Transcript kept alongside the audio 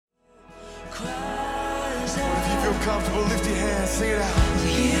comfortable, lift your hands, sing it out.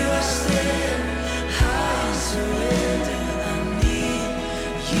 Here I stand, I surrender, I need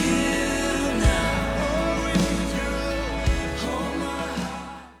you now. Hold my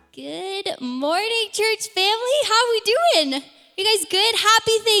heart. Good morning, church family. How are we doing? You guys good?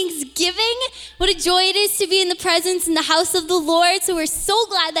 Happy Thanksgiving. What a joy it is to be in the presence in the house of the Lord. So we're so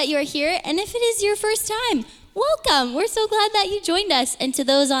glad that you're here. And if it is your first time, welcome. We're so glad that you joined us. And to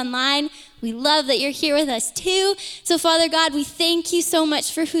those online, we love that you're here with us too. So Father God, we thank you so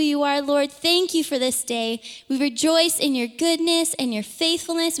much for who you are, Lord. Thank you for this day. We rejoice in your goodness and your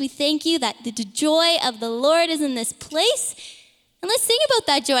faithfulness. We thank you that the joy of the Lord is in this place. And let's sing about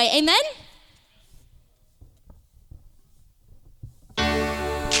that joy. Amen?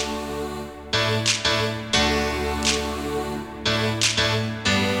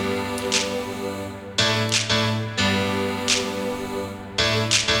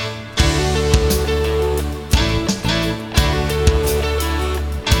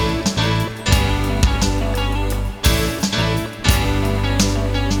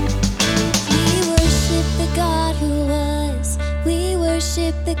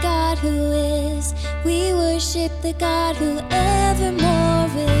 The God who is, we worship the God who evermore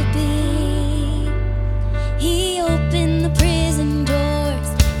will be. He opened the prison doors,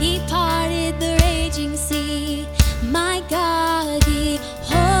 he parted the raging sea. My God, he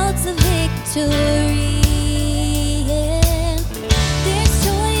holds the victory. Yeah. There's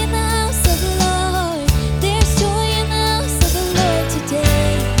joy in the house of the Lord, there's joy in the house of the Lord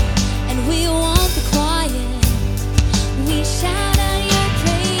today, and we won't be quiet, we shout.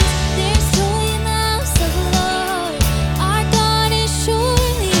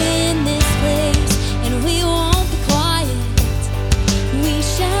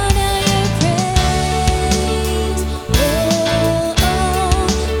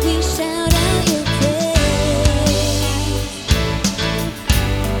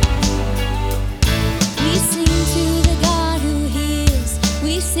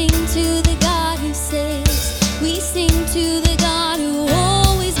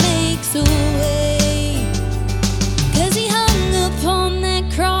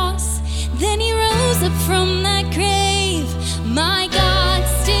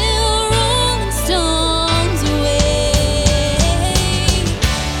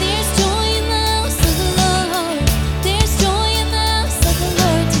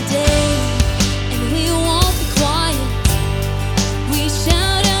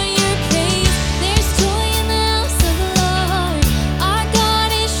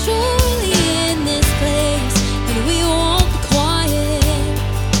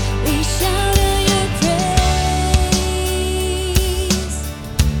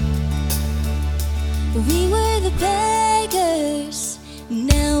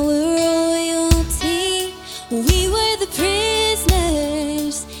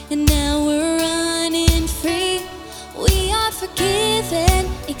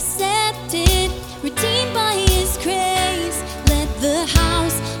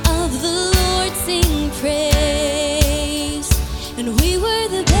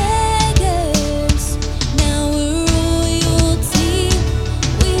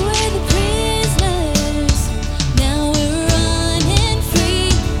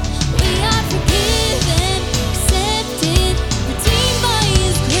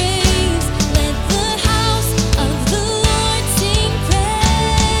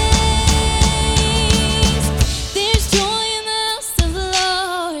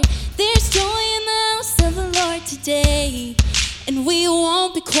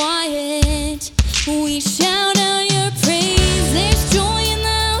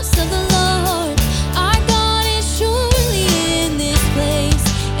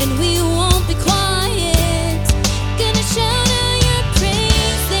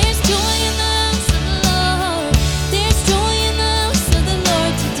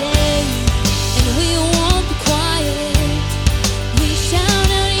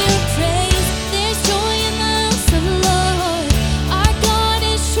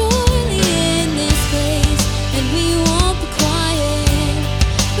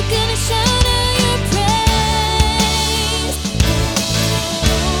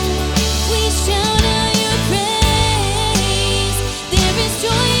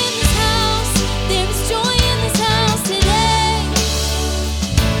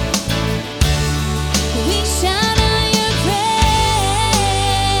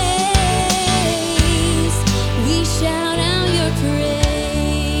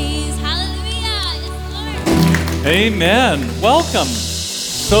 Amen. Welcome.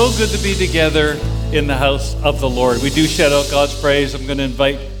 So good to be together in the house of the Lord. We do shout out God's praise. I'm going to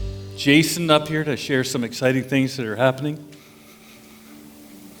invite Jason up here to share some exciting things that are happening.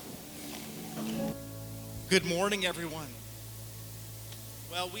 Good morning, everyone.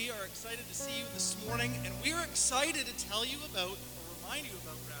 Well, we are excited to see you this morning, and we are excited to tell you about, or remind you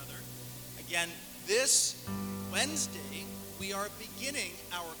about rather, again, this Wednesday, we are beginning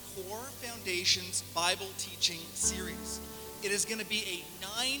our Core Foundations Bible Teaching Series. It is going to be a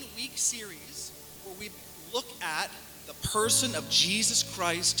 9-week series where we look at the person of Jesus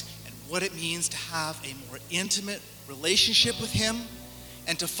Christ and what it means to have a more intimate relationship with Him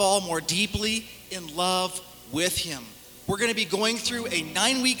and to fall more deeply in love with Him. We're going to be going through a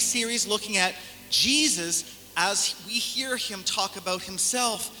 9-week series looking at Jesus as we hear Him talk about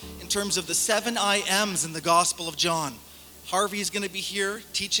Himself in terms of the 7 I Ams in the Gospel of John. Harvey's going to be here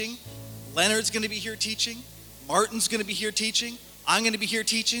teaching. Leonard's going to be here teaching. Martin's going to be here teaching. I'm going to be here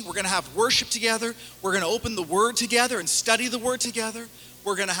teaching. We're going to have worship together. We're going to open the Word together and study the Word together.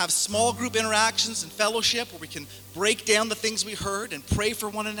 We're going to have small group interactions and fellowship where we can break down the things we heard and pray for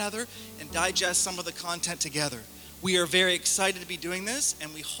one another and digest some of the content together. We are very excited to be doing this,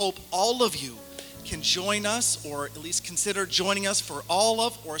 and we hope all of you can join us, or at least consider joining us for all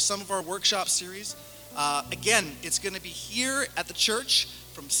of or some of our workshop series. Again, it's going to be here at the church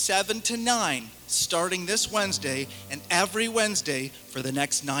from 7 to 9, starting this Wednesday, and every Wednesday for the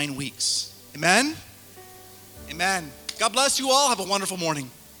next 9 weeks. Amen? Amen. God bless you all. Have a wonderful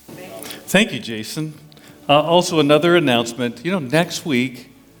morning. Thank you, Jason. Also, another announcement. Next week,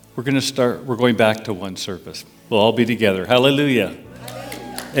 we're going back to one service. We'll all be together. Hallelujah.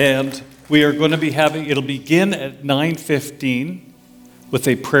 And we are going to be it'll begin at 9:15 with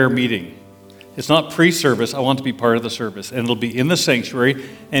a prayer meeting. It's not pre-service. I want to be part of the service. And it'll be in the sanctuary.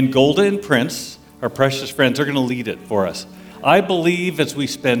 And Golda and Prince, our precious friends, are going to lead it for us. I believe as we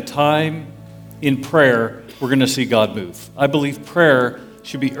spend time in prayer, we're going to see God move. I believe prayer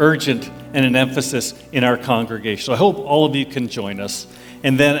should be urgent and an emphasis in our congregation. So I hope all of you can join us.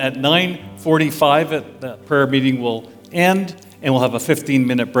 And then at 9:45, the prayer meeting will end, and we'll have a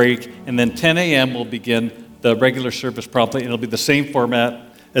 15-minute break. And then 10 a.m. we'll begin the regular service promptly. It'll be the same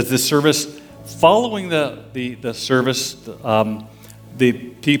format as this service. Following the service, the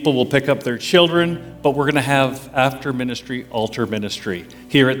people will pick up their children, but we're going to have after ministry, altar ministry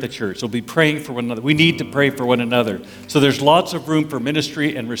here at the church. We'll be praying for one another. We need to pray for one another. So there's lots of room for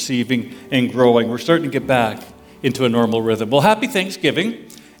ministry and receiving and growing. We're starting to get back into a normal rhythm. Well, happy Thanksgiving.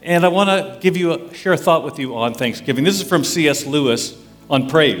 And I want to share a thought with you on Thanksgiving. This is from C.S. Lewis on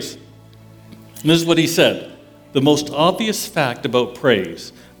praise. And this is what he said. The most obvious fact about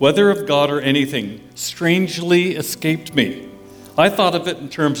praise, whether of God or anything, strangely escaped me. I thought of it in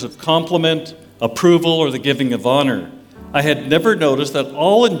terms of compliment, approval, or the giving of honor. I had never noticed that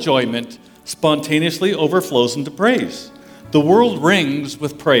all enjoyment spontaneously overflows into praise. The world rings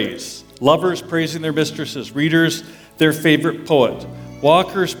with praise. Lovers praising their mistresses, readers their favorite poet,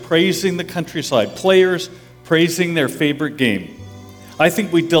 walkers praising the countryside, players praising their favorite game. I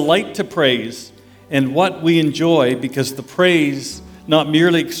think we delight to praise and what we enjoy because the praise not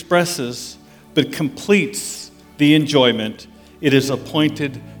merely expresses, but completes the enjoyment. It is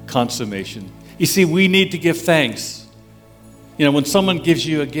appointed consummation. You see, we need to give thanks. When someone gives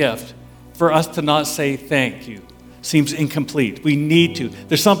you a gift, for us to not say thank you seems incomplete. We need to.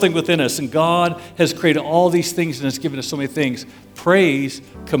 There's something within us, and God has created all these things and has given us so many things. Praise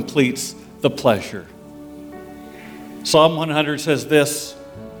completes the pleasure. Psalm 100 says this,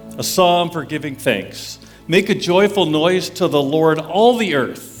 a psalm for giving thanks. Make a joyful noise to the Lord, all the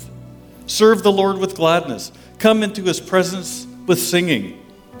earth. Serve the Lord with gladness. Come into His presence with singing.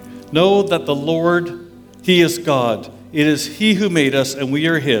 Know that the Lord, He is God. It is He who made us, and we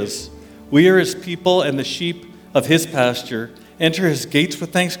are His. We are His people and the sheep of His pasture. Enter His gates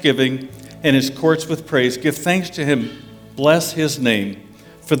with thanksgiving and His courts with praise. Give thanks to Him. Bless His name.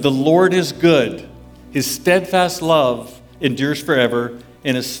 For the Lord is good. His steadfast love endures forever,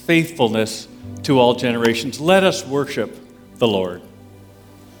 and His faithfulness to all generations. Let us worship the Lord.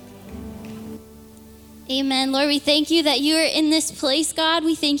 Amen. Lord, we thank you that you are in this place, God.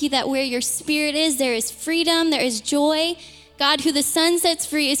 We thank you that where your Spirit is, there is freedom, there is joy. God, who the Son sets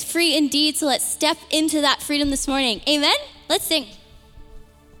free is free indeed. So let's step into that freedom this morning. Amen. Let's sing.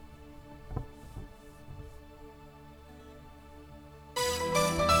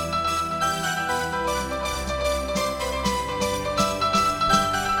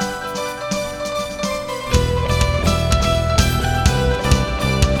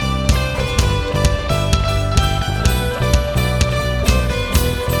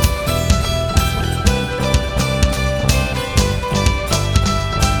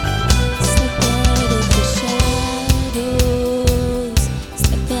 Step out of the shadows.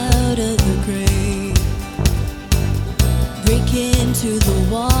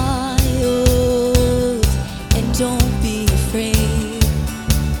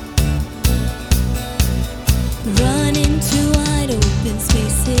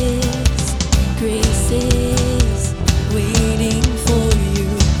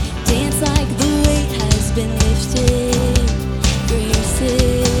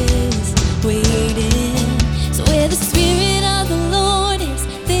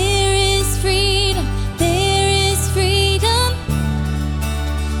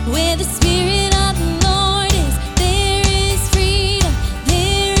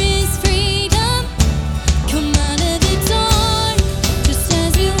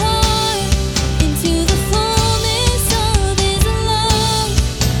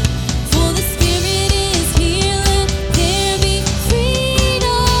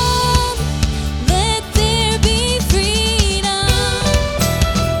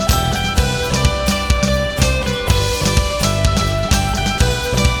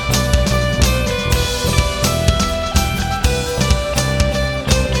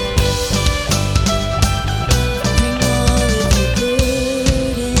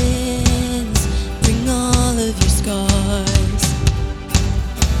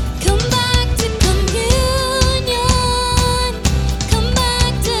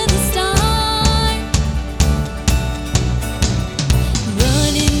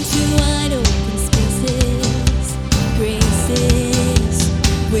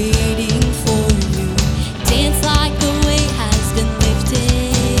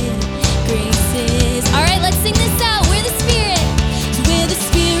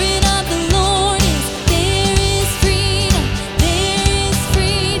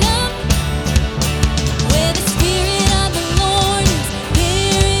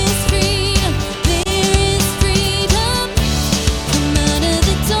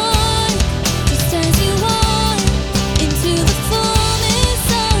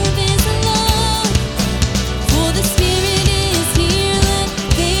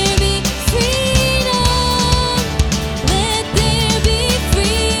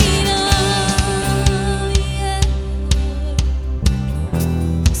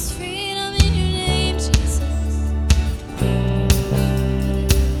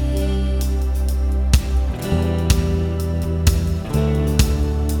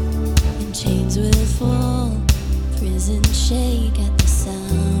 shake at the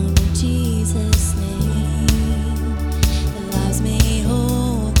sound of Jesus' name. Lives made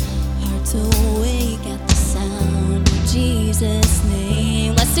whole, hearts awake at the sound of Jesus'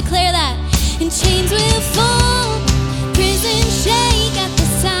 name. Let's declare that. And chains will fall, prison shake at the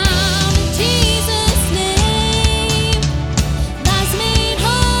sound of Jesus' name. Lives made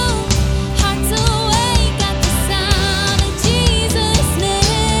whole, hearts awake at the sound of Jesus' name.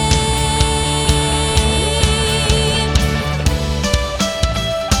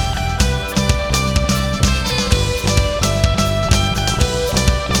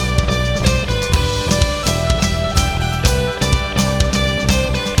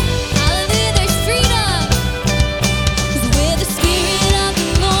 Hallelujah, there's freedom. 'Cause where the Spirit of the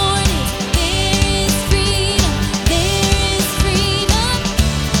Lord is, there is freedom. There is freedom.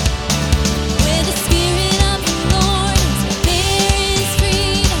 Where the Spirit of the Lord is, there is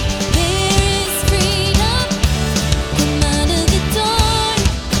freedom. There is freedom. Come out of the door,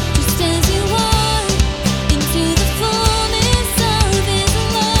 just as you are, into the fullness of His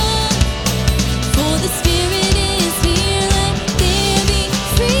love. For the Spirit is here, let there be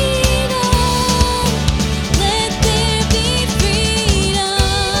freedom. Let there be freedom.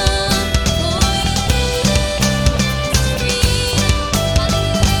 Oh, yes,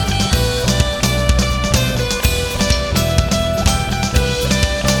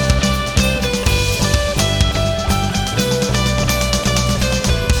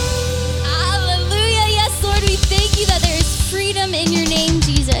 hallelujah. Yes, Lord, we thank you that there is freedom in your name,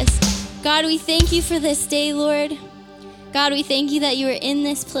 Jesus. God, we thank you for this day, Lord. God, we thank you that you are in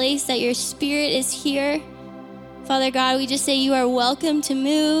this place, that your Spirit is here. Father God, we just say you are welcome to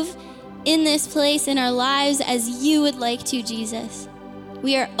move in this place in our lives as you would like to, Jesus.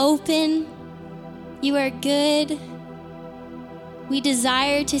 We are open. You are good. We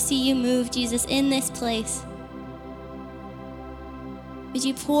desire to see you move, Jesus, in this place. Would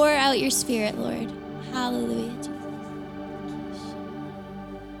you pour out your Spirit, Lord? Hallelujah, Jesus.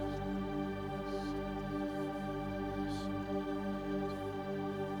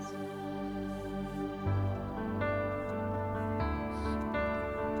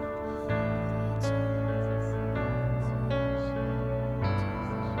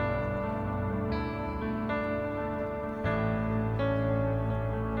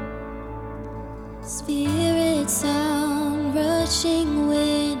 Spirit sound, rushing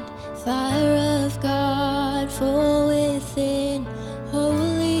wind, fire of God, fall within.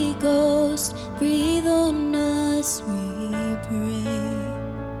 Holy Ghost, breathe on us, we pray.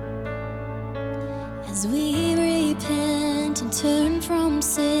 As we repent and turn from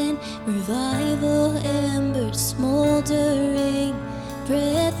sin, revival embers smoldering,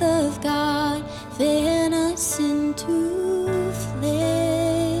 breath of God, fan us into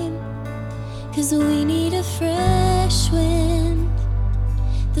flame. 'Cause we need a fresh wind,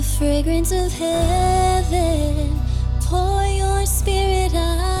 the fragrance of heaven. Pour your Spirit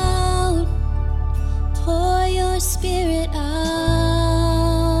out, pour your Spirit out.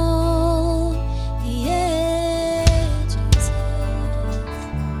 Yeah, Jesus.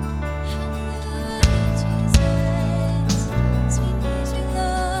 Hallelujah, Jesus. 'Cause we need you,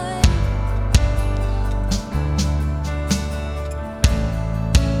 Lord.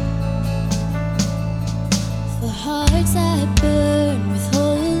 For hearts that burn with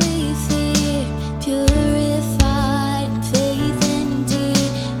holy fear, purified in faith and deed,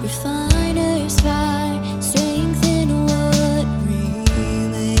 refiner's fire, strengthen what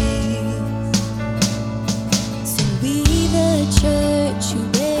remains. So we the church who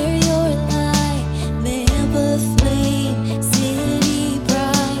bear your light, lamp of flame, city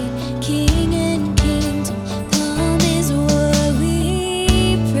bright, King and kingdom, come is what we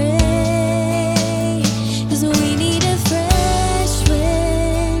pray. 'Cause we need a fresh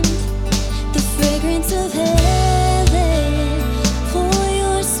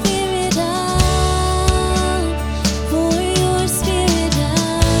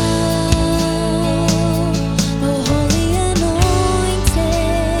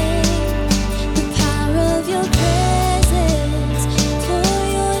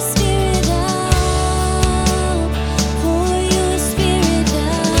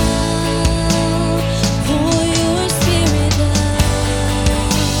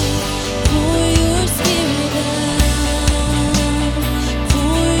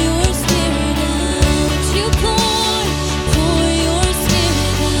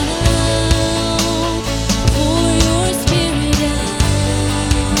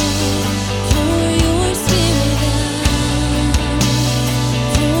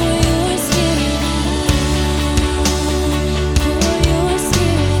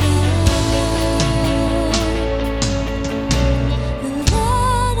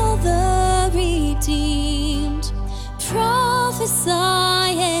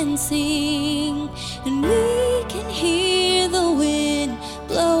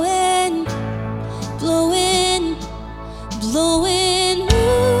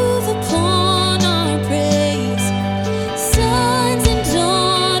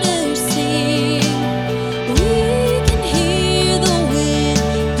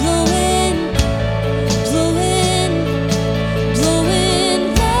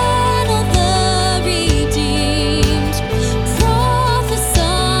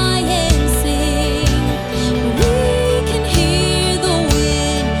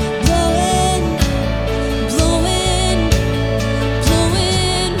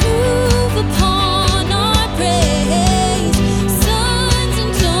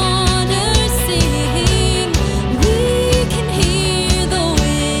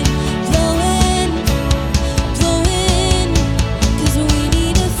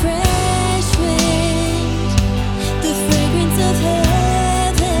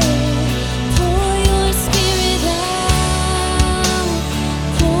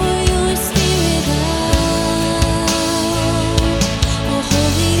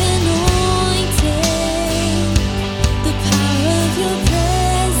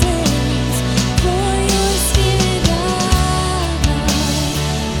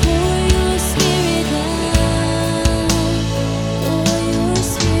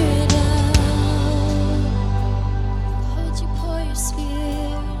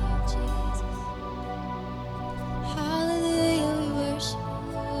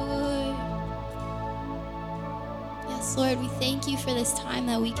Jesus. Lord, we thank you for this time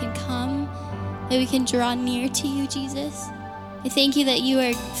that we can come, that we can draw near to you, Jesus. I thank you that you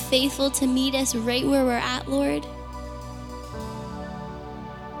are faithful to meet us right where we're at, Lord.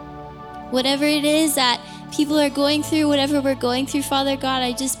 Whatever it is that people are going through, whatever we're going through, Father God,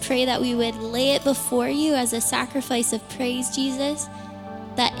 I just pray that we would lay it before you as a sacrifice of praise, Jesus.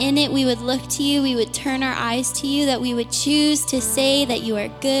 That in it we would look to you, we would turn our eyes to you, that we would choose to say that you are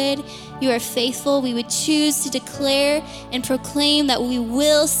good, you are faithful. We would choose to declare and proclaim that we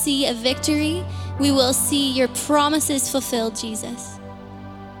will see a victory. We will see your promises fulfilled, Jesus.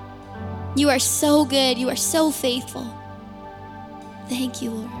 You are so good. You are so faithful. Thank you,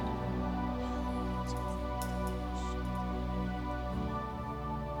 Lord.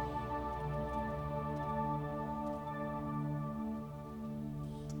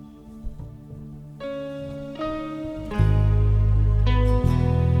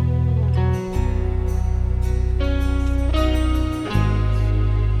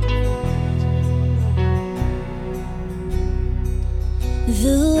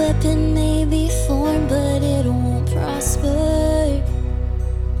 The weapon may be formed, but it won't prosper.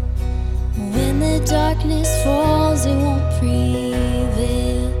 When the darkness falls, it won't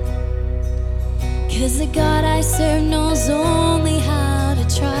prevail. 'Cause the God I serve knows only how to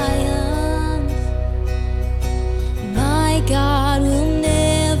triumph. My God will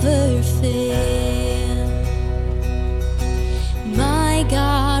never fail. My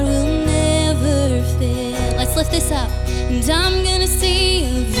God will never fail. Let's lift this up. And I'm gonna see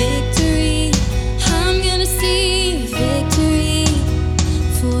a victory. I'm gonna see a victory.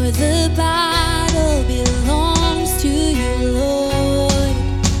 For the battle belongs to you, Lord.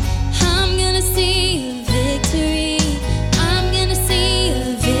 I'm gonna see a victory. I'm gonna see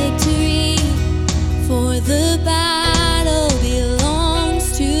a victory. For the battle belongs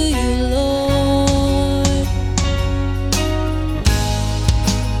to you, Lord.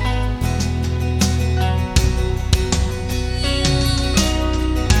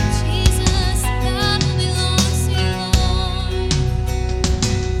 Jesus, the battle belongs to you, Lord.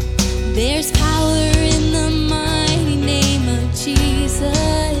 There's power in the mighty name of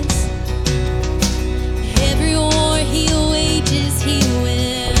Jesus. Every war he wages, he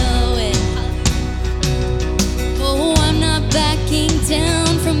will win. Oh, I'm not backing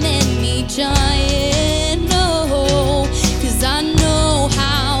down from any giant, no. 'Cause I know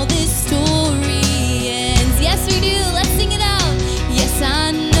how this story ends. Yes, we do. Let's sing it out. Yes,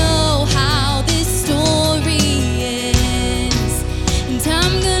 I know how this story ends. And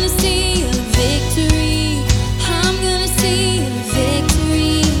I'm gonna see a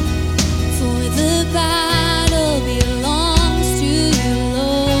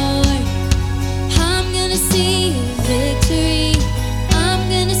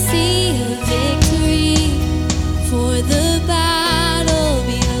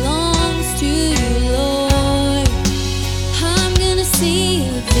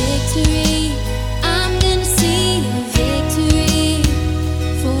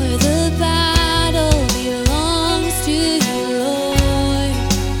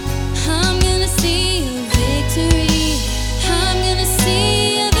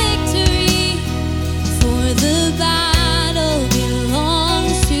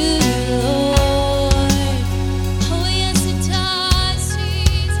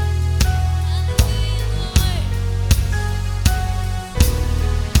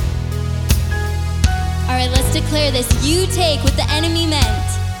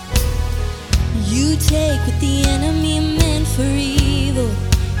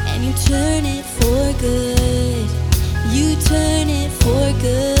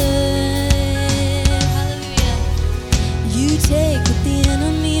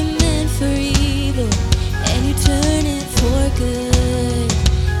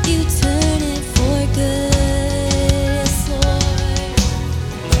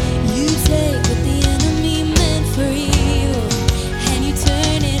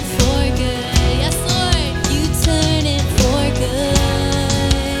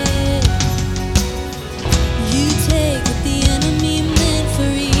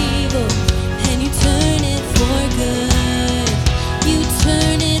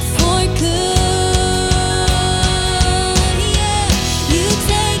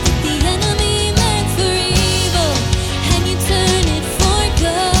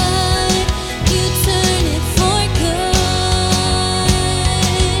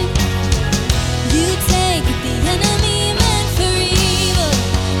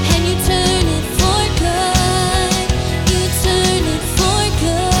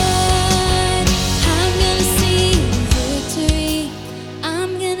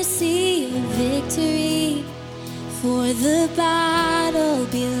the battle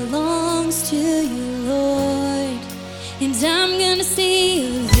belongs to you, Lord. And I'm gonna see a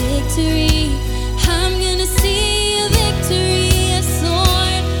victory. I'm gonna see a victory, yes,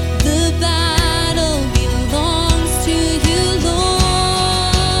 Lord. The battle belongs to you,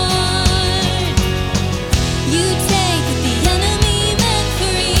 Lord. You take what the enemy meant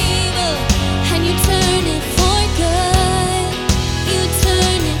for evil, and you turn it for good. You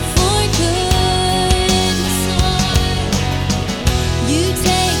turn it for good, yes, Lord. You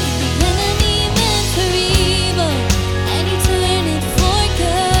take what the enemy meant for evil, and you turn it for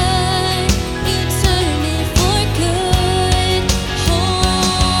good. You turn it for good.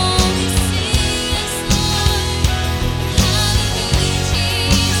 Oh, we sing, yes, Lord. Hallelujah,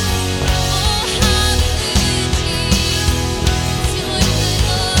 Jesus. Oh, hallelujah, Jesus. You're good,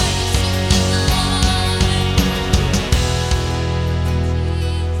 Lord.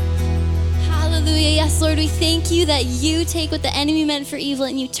 Hallelujah. Yes, Lord, we thank you that you take what the enemy meant for evil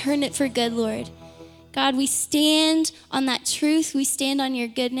and you turn it for good, Lord. God, we stand on that truth. We stand on your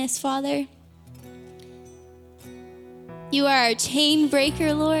goodness, Father. You are our chain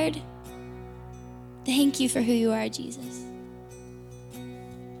breaker, Lord. Thank you for who you are, Jesus.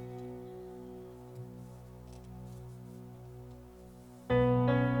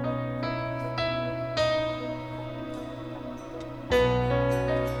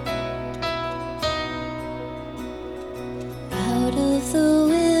 Out of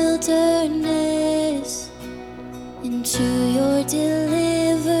the wilderness into your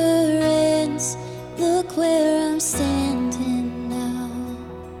deliverance, look where I'm standing now.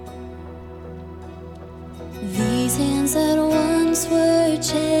 These hands that once were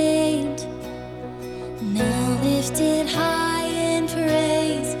chained, now lifted high in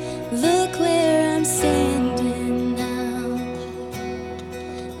praise, look where I'm standing now.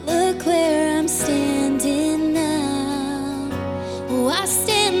 Look where I'm standing now. Oh, I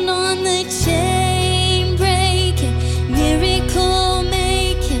stand on the chain breaking, miracle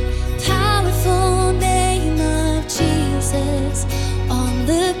making, powerful name of Jesus. On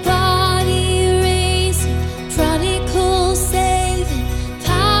the body raising, prodigal saving,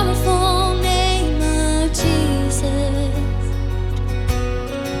 powerful name of Jesus.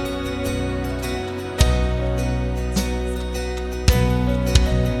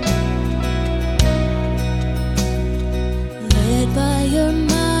 Led by your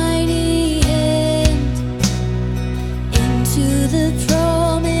mighty hand into the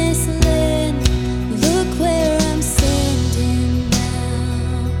promised land, look where I'm standing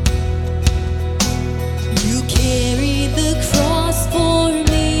now. You carried the cross for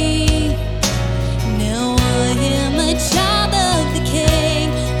me, now I am a child of the King.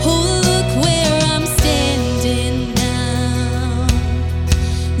 Oh, look where I'm standing now.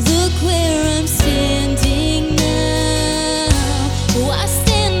 Look where I'm standing now. Oh, I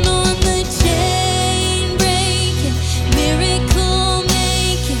stand on the chain breaking, miracle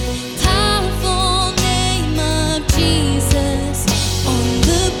making, powerful name of Jesus. On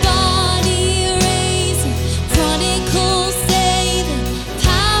the body raising, prodigal saving,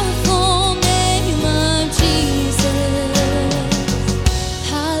 powerful name of Jesus.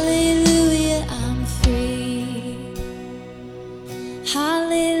 Hallelujah, I'm free.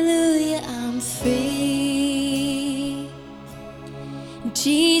 Hallelujah, I'm free.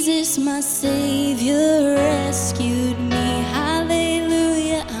 Jesus, my Savior, rescued me.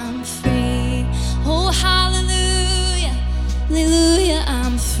 Hallelujah, I'm free. Oh, hallelujah, hallelujah,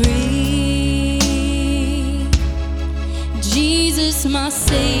 I'm free. Jesus, my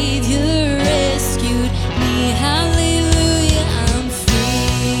Savior, rescued me. Hallelujah, I'm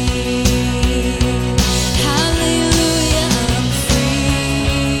free. Hallelujah, I'm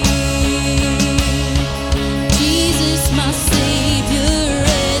free. Jesus, my Savior,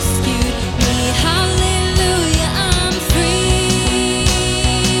 rescued me. Hallelujah, I'm free.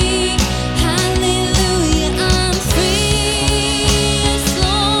 Hallelujah, I'm free. Yes,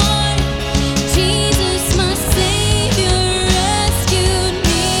 Lord. Jesus, my Savior, rescued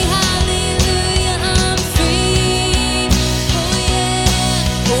me. Hallelujah, I'm free.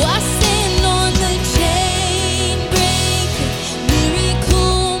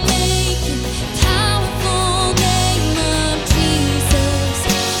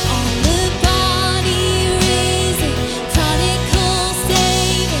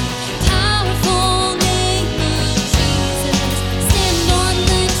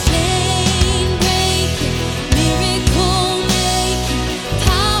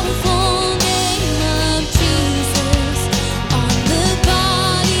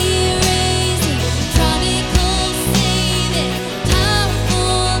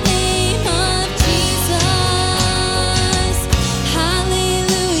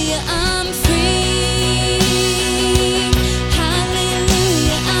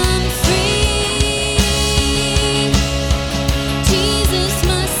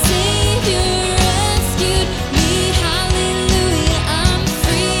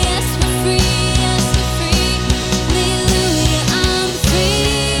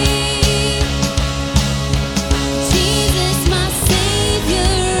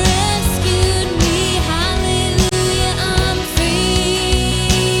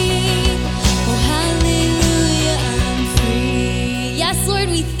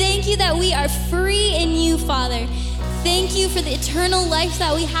 eternal life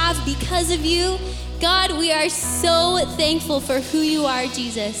that we have because of you. God, we are so thankful for who you are,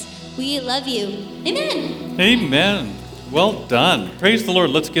 Jesus. We love you. Amen. Amen. Well done. Praise the Lord.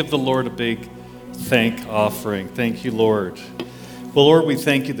 Let's give the Lord a big thank offering. Thank you, Lord. Well, Lord, we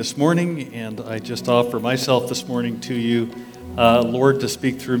thank you this morning, and I just offer myself this morning to you, Lord, to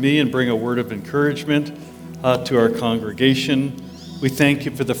speak through me and bring a word of encouragement to our congregation. We thank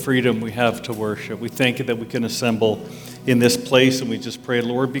you for the freedom we have to worship. We thank you that we can assemble in this place, and we just pray,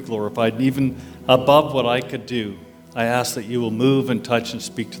 Lord, be glorified. And even above what I could do, I ask that you will move and touch and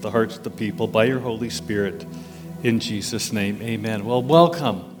speak to the hearts of the people by your Holy Spirit. In Jesus' name, amen. Well,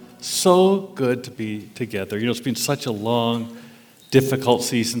 welcome. So good to be together. You know, it's been such a long, difficult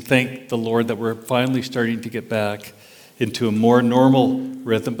season. Thank the Lord that we're finally starting to get back into a more normal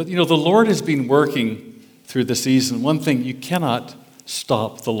rhythm. But, you know, the Lord has been working through the season. One thing, you cannot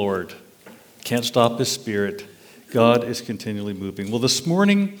stop the Lord. Can't stop his Spirit. God is continually moving. Well, this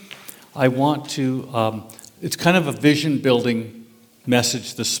morning, I want to, it's kind of a vision building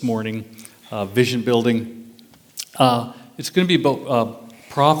message this morning. Vision building. It's going to be about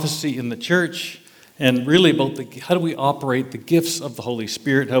prophecy in the church, and really about how do we operate the gifts of the Holy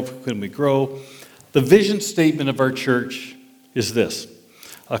Spirit, how can we grow. The vision statement of our church is this: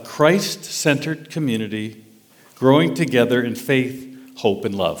 a Christ-centered community growing together in faith, hope,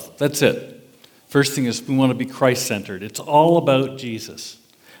 and love. That's it. First thing is we want to be Christ-centered. It's all about Jesus.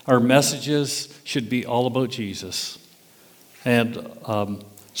 Our messages should be all about Jesus. And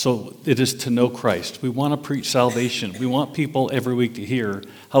so it is to know Christ. We want to preach salvation. We want people every week to hear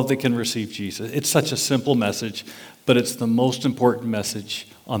how they can receive Jesus. It's such a simple message, but it's the most important message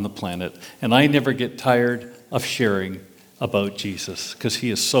on the planet. And I never get tired of sharing about Jesus because he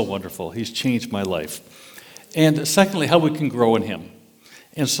is so wonderful. He's changed my life. And secondly, how we can grow in him.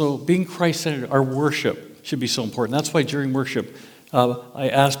 And so being Christ-centered, our worship should be so important. That's why during worship, I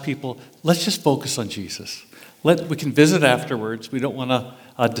ask people, let's just focus on Jesus. We can visit afterwards. We don't want to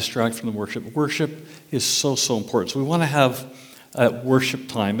distract from the worship. Worship is so, so important. So we want to have worship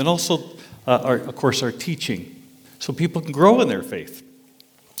time. And also, of course, our teaching. So people can grow in their faith.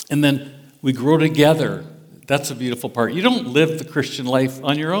 And then we grow together. That's a beautiful part. You don't live the Christian life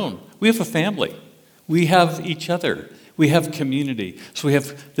on your own. We have a family. We have each other. We have community. So we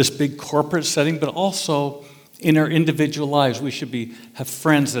have this big corporate setting, but also in our individual lives, we should have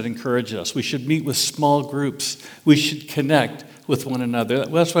friends that encourage us. We should meet with small groups. We should connect with one another.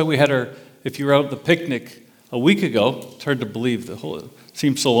 That's why we had if you were out at the picnic a week ago, it's hard to believe, it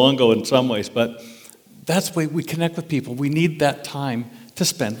seems so long ago in some ways, but that's why we connect with people. We need that time to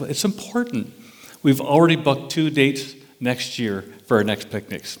spend. It's important. We've already booked 2 dates next year for our next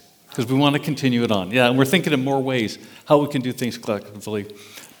picnics because we want to continue it on. Yeah, and we're thinking of more ways how we can do things collectively.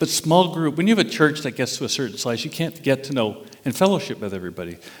 But small group, when you have a church that gets to a certain size, you can't get to know and fellowship with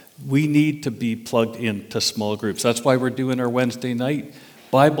everybody. We need to be plugged into small groups. That's why we're doing our Wednesday night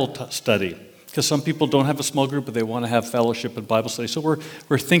Bible study. Because some people don't have a small group, but they want to have fellowship and Bible study. So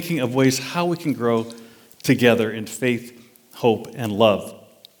we're thinking of ways how we can grow together in faith, hope, and love.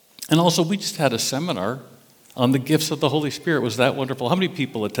 And also, we just had a seminar on the gifts of the Holy Spirit. Was that wonderful? How many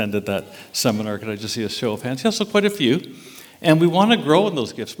people attended that seminar? Could I just see a show of hands? Yeah, so quite a few. And we want to grow in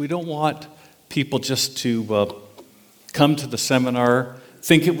those gifts. We don't want people just to come to the seminar,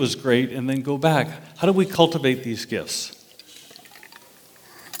 think it was great, and then go back. How do we cultivate these gifts?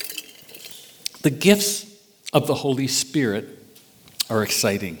 The gifts of the Holy Spirit are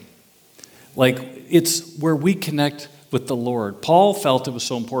exciting. Like, it's where we connect with the Lord. Paul felt it was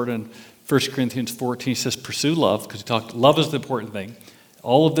so important in 1 Corinthians 14. He says, pursue love, because he talked, love is the important thing.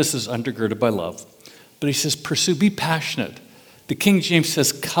 All of this is undergirded by love. But he says, pursue, be passionate. The King James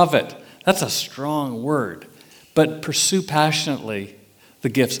says covet. That's a strong word. But pursue passionately the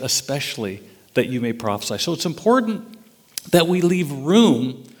gifts, especially that you may prophesy. So it's important that we leave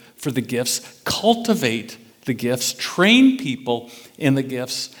room for the gifts, cultivate the gifts, train people in the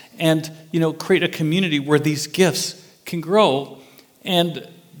gifts, and create a community where these gifts can grow. And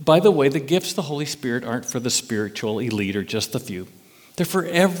by the way, the gifts of the Holy Spirit aren't for the spiritual elite or just the few. They're for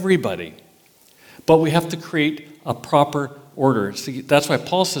everybody. But we have to create a proper order. See, that's why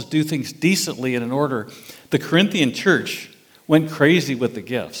Paul says do things decently and in order. The Corinthian church went crazy with the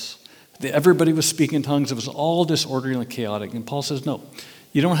gifts. Everybody was speaking in tongues. It was all disorderly and chaotic. And Paul says, no,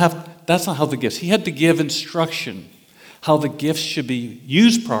 that's not how the gifts. He had to give instruction how the gifts should be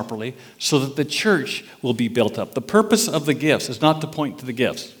used properly so that the church will be built up. The purpose of the gifts is not to point to the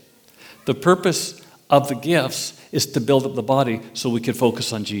gifts. The purpose of the gifts is to build up the body so we can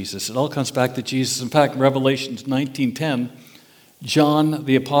focus on Jesus. It all comes back to Jesus. In fact, in Revelation 19:10, John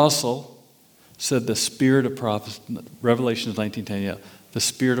the Apostle said the spirit of prophecy, Revelation 19:10, yeah, the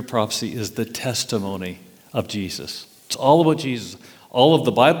spirit of prophecy is the testimony of Jesus. It's all about Jesus. All of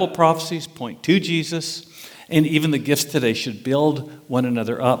the Bible prophecies point to Jesus, and even the gifts today should build one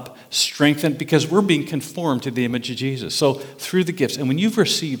another up, strengthen, because we're being conformed to the image of Jesus. So through the gifts, and when you've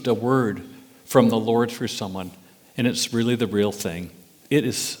received a word from the Lord through someone, and it's really the real thing, it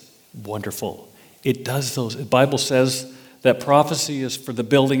is wonderful. It does those. The Bible says that prophecy is for the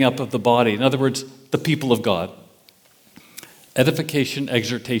building up of the body. In other words, the people of God. Edification,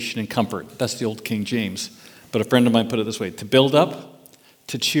 exhortation, and comfort. That's the old King James. But a friend of mine put it this way: to build up,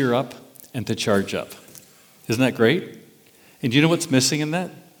 to cheer up, and to charge up. Isn't that great? And do you know what's missing in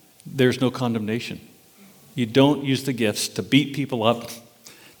that? There's no condemnation. You don't use the gifts to beat people up,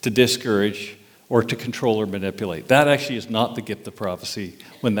 to discourage, or to control or manipulate. That actually is not the gift of prophecy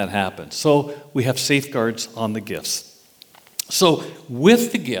when that happens. So we have safeguards on the gifts. So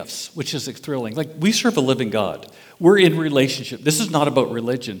with the gifts, which is thrilling, like we serve a living God. We're in relationship. This is not about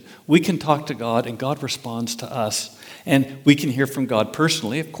religion. We can talk to God and God responds to us. And we can hear from God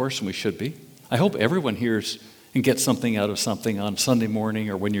personally, of course, and we should be. I hope everyone hears and gets something out of something on Sunday morning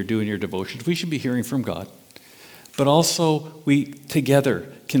or when you're doing your devotions. We should be hearing from God. But also, we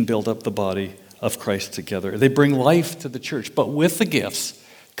together can build up the body of Christ together. They bring life to the church. But with the gifts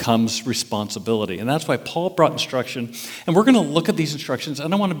comes responsibility. And that's why Paul brought instruction. And we're going to look at these instructions,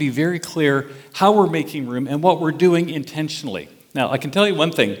 and I want to be very clear how we're making room and what we're doing intentionally. Now, I can tell you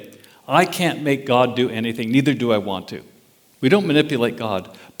one thing. I can't make God do anything, neither do I want to. We don't manipulate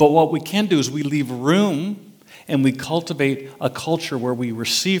God. But what we can do is we leave room and we cultivate a culture where we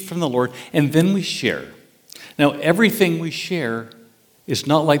receive from the Lord and then we share. Now, everything we share is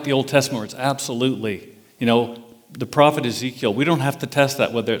not like the Old Testament where it's absolutely, the prophet Ezekiel, we don't have to test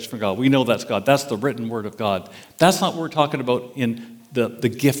that whether it's from God. We know that's God. That's the written word of God. That's not what we're talking about in the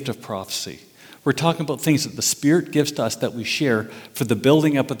gift of prophecy. We're talking about things that the Spirit gives to us that we share for the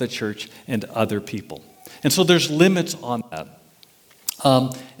building up of the church and other people. And so there's limits on that.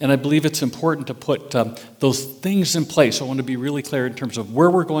 And I believe it's important to put those things in place. I want to be really clear in terms of where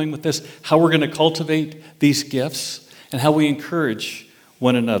we're going with this, how we're going to cultivate these gifts, and how we encourage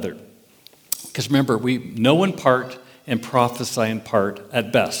one another. Because remember, we know in part and prophesy in part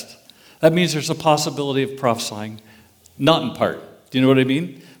at best. That means there's a possibility of prophesying not in part. Do you know what I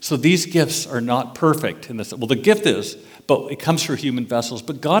mean? So these gifts are not perfect in this. Well, the gift is, but it comes through human vessels.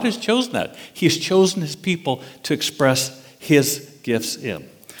 But God has chosen that. He has chosen his people to express his gifts in.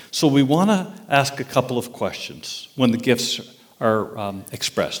 So we want to ask a couple of questions when the gifts are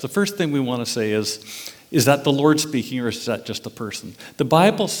expressed. The first thing we want to say is that the Lord speaking or is that just a person? The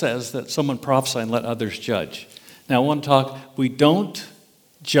Bible says that someone prophesy and let others judge. Now I want to talk, we don't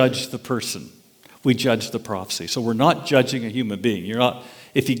judge the person. We judge the prophecy. So we're not judging a human being.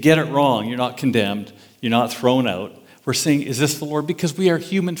 If you get it wrong, you're not condemned. You're not thrown out. We're saying, is this the Lord? Because we are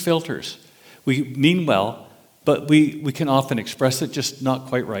human filters. We mean well, but we can often express it just not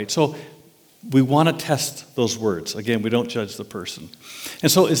quite right. So we want to test those words. Again, we don't judge the person.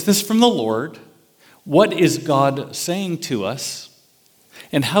 And so is this from the Lord? What is God saying to us?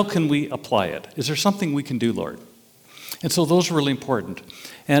 And how can we apply it? Is there something we can do, Lord? And so those are really important.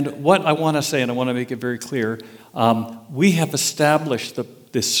 And what I want to say, and I want to make it very clear, we have established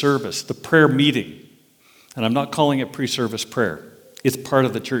this service, the prayer meeting. And I'm not calling it pre-service prayer. It's part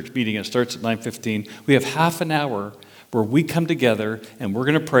of the church meeting. It starts at 9:15. We have half an hour where we come together and we're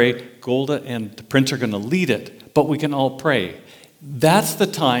going to pray. Golda and the Prince are going to lead it, but we can all pray. That's the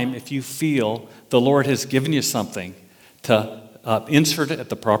time, if you feel the Lord has given you something, to insert it at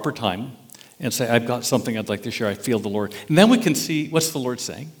the proper time and say, I've got something I'd like to share. I feel the Lord. And then we can see, what's the Lord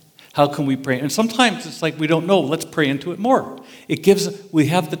saying? How can we pray? And sometimes it's like we don't know. Let's pray into it more. We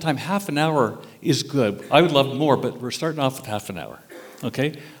have the time. Half an hour is good. I would love more, but we're starting off with half an hour.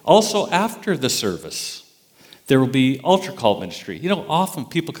 Okay? Also, after the service, there will be altar call ministry. Often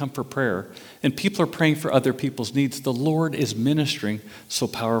people come for prayer, and people are praying for other people's needs. The Lord is ministering so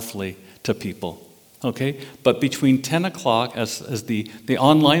powerfully to people. Okay? But between 10 o'clock, as the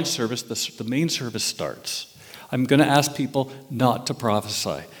online service, the main service starts, I'm going to ask people not to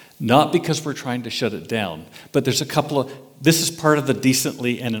prophesy. Not because we're trying to shut it down, but there's this is part of the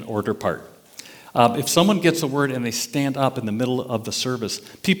decently and in order part. If someone gets a word and they stand up in the middle of the service,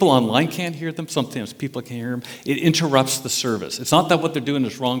 people online can't hear them. Sometimes people can't hear them. It interrupts the service. It's not that what they're doing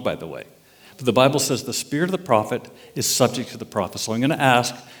is wrong, by the way. But the Bible says the spirit of the prophet is subject to the prophet. So I'm going to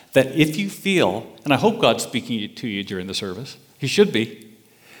ask that if you feel, and I hope God's speaking to you during the service, he should be,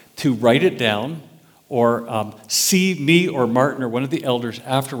 to write it down or see me or Martin or one of the elders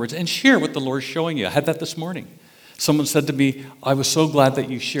afterwards and share what the Lord's showing you. I had that this morning. Someone said to me, I was so glad that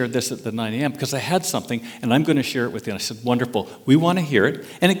you shared this at the 9 a.m. because I had something and I'm going to share it with you. And I said, wonderful. We want to hear it.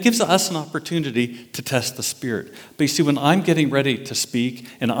 And it gives us an opportunity to test the Spirit. But you see, when I'm getting ready to speak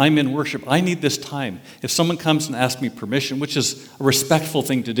and I'm in worship, I need this time. If someone comes and asks me permission, which is a respectful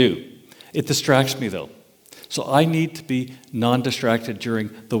thing to do, it distracts me though. So I need to be non-distracted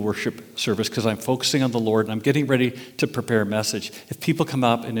during the worship service because I'm focusing on the Lord and I'm getting ready to prepare a message. If people come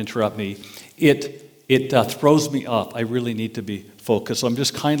up and interrupt me, it throws me off. I really need to be focused. So I'm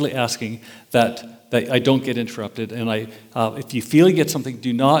just kindly asking that I don't get interrupted. And if you feel you get something,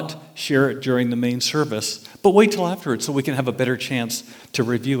 do not share it during the main service, but wait till afterwards so we can have a better chance to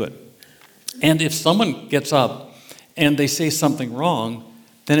review it. And if someone gets up and they say something wrong,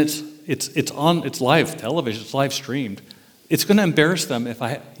 then it's live television, it's live streamed. It's going to embarrass them if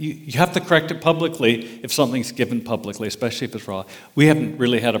you have to correct it publicly if something's given publicly, especially if it's raw. We haven't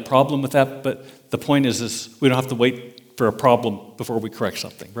really had a problem with that, but the point is we don't have to wait for a problem before we correct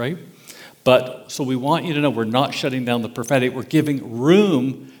something, right? But so we want you to know we're not shutting down the prophetic. We're giving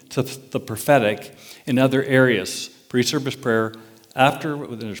room to the prophetic in other areas. Pre-service prayer, after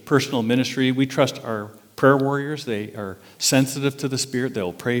there's personal ministry. We trust our prayer warriors. They are sensitive to the Spirit.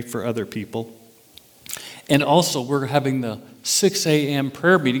 They'll pray for other people. And also, we're having the 6 a.m.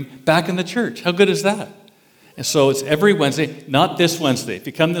 prayer meeting back in the church. How good is that? And so it's every Wednesday, not this Wednesday. If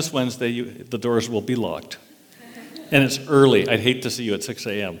you come this Wednesday, the doors will be locked. And it's early. I'd hate to see you at 6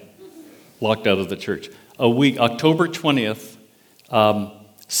 a.m. locked out of the church. A week, October 20th,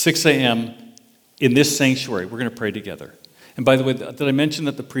 6 a.m. in this sanctuary. We're going to pray together. And by the way, did I mention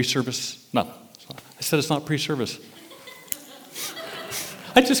that the pre-service? No, I said it's not pre-service.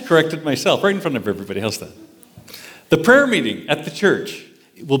 I just corrected myself right in front of everybody. How's that? The prayer meeting at the church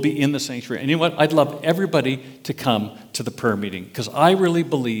will be in the sanctuary. And you know what? I'd love everybody to come to the prayer meeting because I really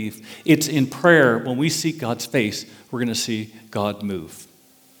believe it's in prayer when we seek God's face, we're going to see God move.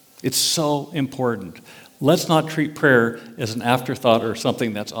 It's so important. Let's not treat prayer as an afterthought or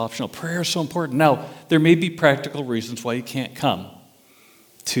something that's optional. Prayer is so important. Now, there may be practical reasons why you can't come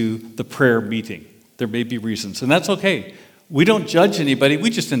to the prayer meeting. There may be reasons, and that's okay. We don't judge anybody. We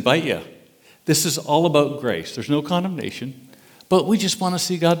just invite you. This is all about grace. There's no condemnation, but we just want to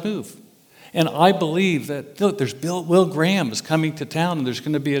see God move. And I believe that, look, there's Will Graham is coming to town, and there's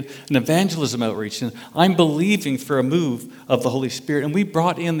going to be an evangelism outreach, and I'm believing for a move of the Holy Spirit. And we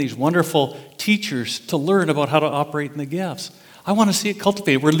brought in these wonderful teachers to learn about how to operate in the gifts. I want to see it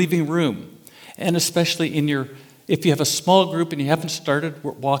cultivated. We're leaving room, and especially if you have a small group and you haven't started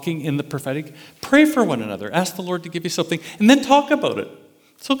walking in the prophetic, pray for one another. Ask the Lord to give you something, and then talk about it.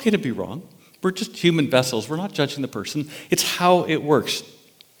 It's okay to be wrong. We're just human vessels. We're not judging the person. It's how it works.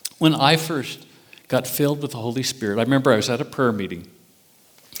 When I first got filled with the Holy Spirit, I remember I was at a prayer meeting,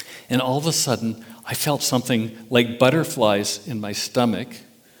 and all of a sudden, I felt something like butterflies in my stomach,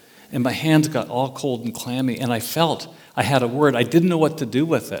 and my hands got all cold and clammy, and I felt I had a word. I didn't know what to do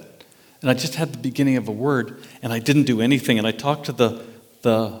with it. And I just had the beginning of a word, and I didn't do anything. And I talked to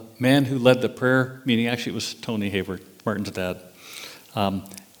the man who led the prayer meeting. Actually, it was Tony Hayward, Martin's dad.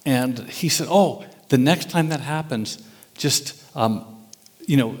 And he said, the next time that happens, just,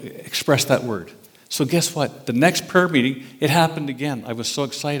 express that word. So guess what? The next prayer meeting, it happened again. I was so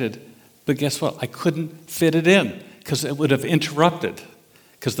excited. But guess what? I couldn't fit it in because it would have interrupted.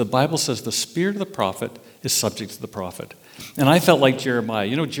 Because the Bible says the spirit of the prophet is subject to the prophet. And I felt like Jeremiah.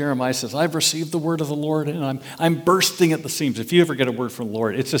 You know, Jeremiah says, I've received the word of the Lord, and I'm bursting at the seams. If you ever get a word from the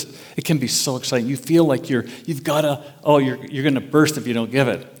Lord, it can be so exciting. You feel like you're going to burst if you don't give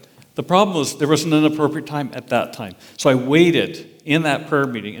it. The problem was there wasn't an appropriate time at that time. So I waited in that prayer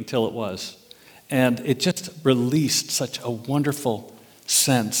meeting until it was. And it just released such a wonderful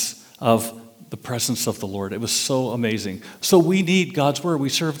sense of the presence of the Lord. It was so amazing. So we need God's word. We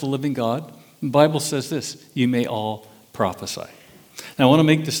serve the living God. The Bible says this, you may all prophesy. Now I want to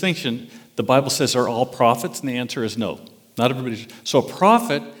make a distinction. The Bible says, are all prophets? And the answer is no. Not everybody. So a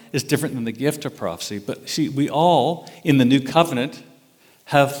prophet is different than the gift of prophecy. But see, we all, in the new covenant,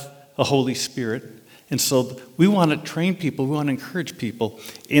 have a Holy Spirit. And so we want to train people, we want to encourage people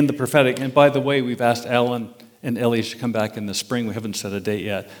in the prophetic. And by the way, we've asked Alan and Ellie to come back in the spring. We haven't set a date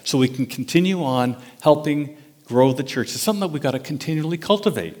yet. So we can continue on helping grow the church. It's something that we've got to continually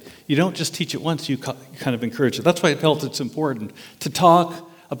cultivate. You don't just teach it once, you kind of encourage it. That's why I felt it's important to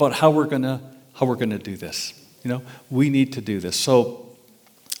talk about how we're going to do this. You know, we need to do this. So,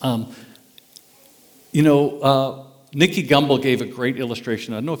 Nicky Gumbel gave a great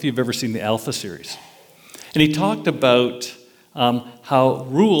illustration. I don't know if you've ever seen the Alpha series. And he talked about how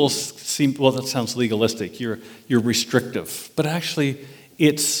rules seem, well, that sounds legalistic. You're restrictive. But actually,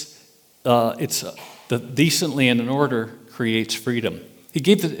 it's the the decently and in order creates freedom.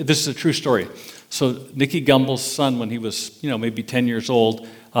 This is a true story. So Nicky Gumbel's son, when he was, maybe 10 years old,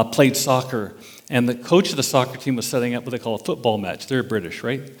 played soccer. And the coach of the soccer team was setting up what they call a football match. They're British,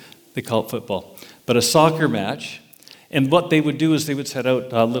 right? They call it football. But a soccer match. And what they would do is they would set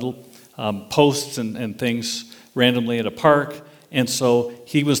out little posts and things randomly at a park. And so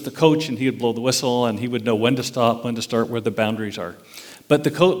he was the coach, and he would blow the whistle, and he would know when to stop, when to start, where the boundaries are. But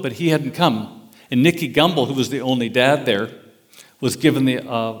he hadn't come. And Nicky Gumbel, who was the only dad there, was given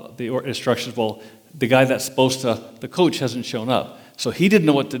the instructions, well, the guy that's supposed to, the coach hasn't shown up. So he didn't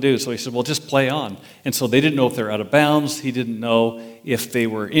know what to do. So he said, well, just play on. And so they didn't know if they're out of bounds. He didn't know if they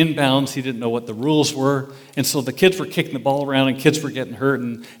were in bounds. He didn't know what the rules were. And so the kids were kicking the ball around, and kids were getting hurt.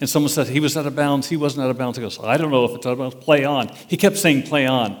 And someone said he was out of bounds. He wasn't out of bounds. He goes, I don't know if it's out of bounds. Play on. He kept saying play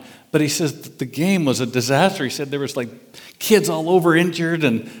on. But he says the game was a disaster. He said there was kids all over injured,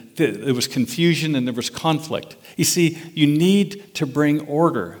 and there was confusion, and there was conflict. You see, you need to bring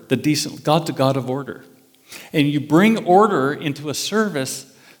order. God's a God of order. And you bring order into a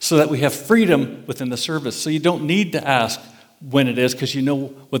service so that we have freedom within the service. So you don't need to ask when it is, because you know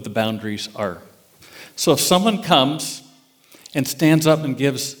what the boundaries are. So if someone comes and stands up and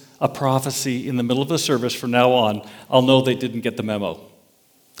gives a prophecy in the middle of the service from now on, I'll know they didn't get the memo.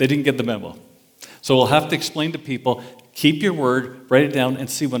 They didn't get the memo. So we'll have to explain to people, keep your word, write it down, and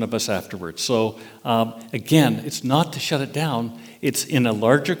see one of us afterwards. So again, it's not to shut it down. It's in a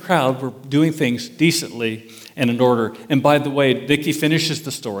larger crowd. We're doing things decently and in order. And by the way, Nicky finishes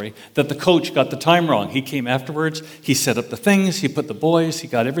the story that the coach got the time wrong. He came afterwards. He set up the things. He put the boys. He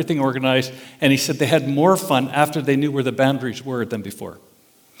got everything organized. And he said they had more fun after they knew where the boundaries were than before.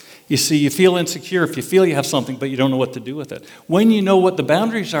 You see, you feel insecure if you feel you have something, but you don't know what to do with it. When you know what the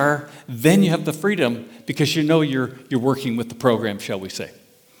boundaries are, then you have the freedom, because you know you're working with the program, shall we say.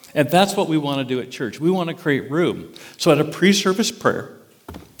 And that's what we want to do at church. We want to create room. So at a pre-service prayer,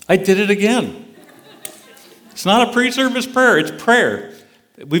 I did it again. It's not a pre-service prayer, it's prayer.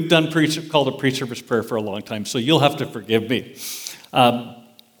 We've done called a pre-service prayer for a long time, so you'll have to forgive me.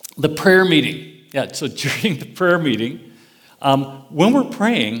 The prayer meeting. Yeah, so during the prayer meeting, when we're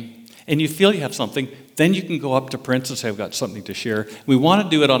praying and you feel you have something, then you can go up to Prince and say, I've got something to share. We want to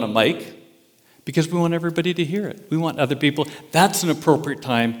do it on a mic because we want everybody to hear it. We want other people. That's an appropriate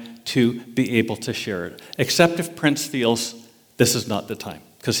time to be able to share it. Except if Prince feels this is not the time.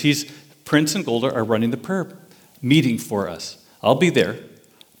 Because Prince and Golda are running the prayer meeting for us. I'll be there.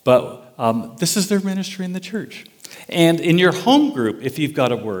 But this is their ministry in the church. And in your home group, if you've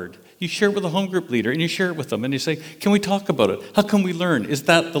got a word, you share it with a home group leader, and you share it with them, and you say, can we talk about it? How can we learn? Is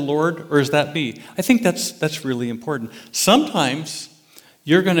that the Lord, or is that me? I think that's really important. Sometimes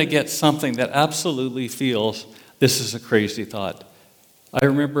you're going to get something that absolutely feels this is a crazy thought. I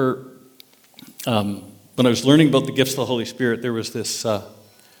remember when I was learning about the gifts of the Holy Spirit, there was this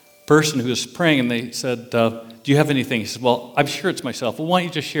person who was praying, and they said, do you have anything? He said, well, I'm sure it's myself. Well, why don't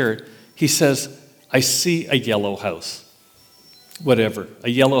you just share it? He says, I see a yellow house. Whatever, a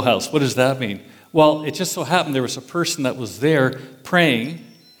yellow house. What does that mean? Well, it just so happened there was a person that was there praying,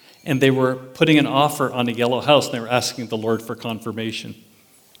 and they were putting an offer on a yellow house, and they were asking the Lord for confirmation.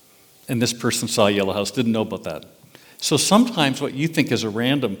 And this person saw a yellow house, didn't know about that. So sometimes what you think is a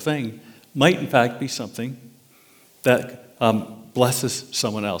random thing might in fact be something that blesses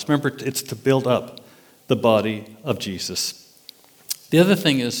someone else. Remember, it's to build up the body of Jesus. The other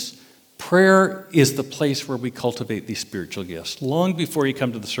thing is, prayer is the place where we cultivate these spiritual gifts. Long before you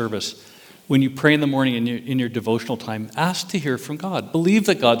come to the service, when you pray in the morning in your devotional time, ask to hear from God. Believe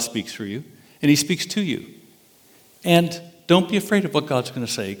that God speaks through you, and He speaks to you. And don't be afraid of what God's going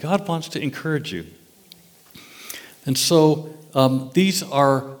to say. God wants to encourage you. And so this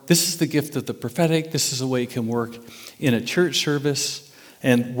is the gift of the prophetic. This is a way it can work in a church service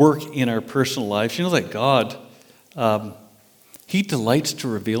and work in our personal lives. You know that God, He delights to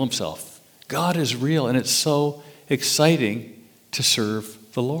reveal Himself. God is real, and it's so exciting to serve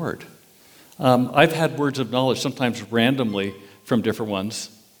the Lord. I've had words of knowledge, sometimes randomly, from different ones.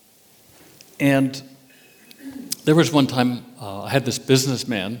 And there was one time I had this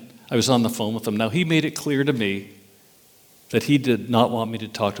businessman. I was on the phone with him. Now, he made it clear to me that he did not want me to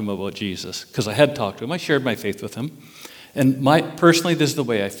talk to him about Jesus, because I had talked to him. I shared my faith with him. And personally, this is the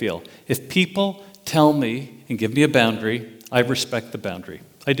way I feel. If people tell me and give me a boundary, I respect the boundary.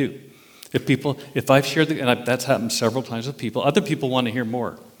 I do. If I've shared, and that's happened several times with people, other people want to hear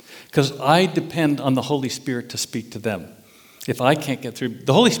more. Because I depend on the Holy Spirit to speak to them. If I can't get through,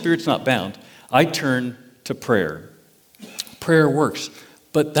 the Holy Spirit's not bound. I turn to prayer. Prayer works.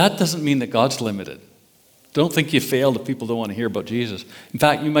 But that doesn't mean that God's limited. Don't think you failed if people don't want to hear about Jesus. In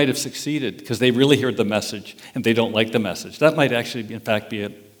fact, you might have succeeded because they really heard the message and they don't like the message. That might actually, in fact, be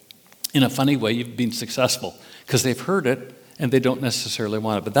in a funny way, you've been successful because they've heard it and they don't necessarily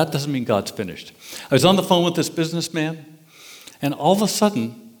want it. But that doesn't mean God's finished. I was on the phone with this businessman, and all of a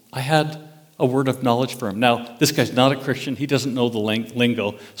sudden, I had a word of knowledge for him. Now, this guy's not a Christian. He doesn't know the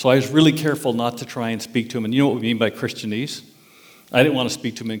lingo. So I was really careful not to try and speak to him. And you know what we mean by Christianese? I didn't want to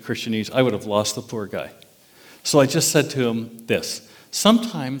speak to him in Christianese. I would have lost the poor guy. So I just said to him this.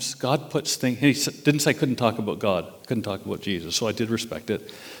 Sometimes God puts things, he didn't say I couldn't talk about God, couldn't talk about Jesus, so I did respect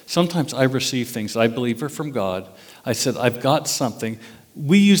it. Sometimes I receive things that I believe are from God. I said, I've got something.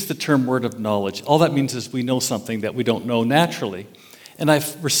 We use the term word of knowledge. All that means is we know something that we don't know naturally. And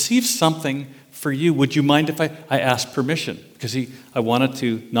I've received something for you. Would you mind if I asked permission? Because I wanted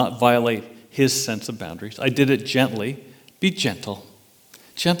to not violate his sense of boundaries. I did it gently. Be gentle.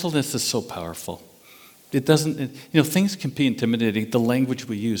 Gentleness is so powerful. It doesn't, things can be intimidating, the language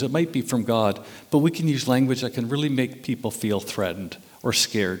we use. It might be from God, but we can use language that can really make people feel threatened or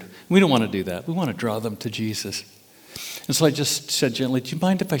scared. We don't want to do that. We want to draw them to Jesus. And so I just said gently, do you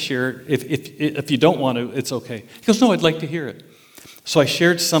mind if I share it? If you don't want to, it's okay. He goes, no, I'd like to hear it. So I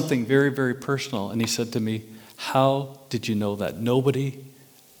shared something very, very personal, and he said to me, how did you know that? Nobody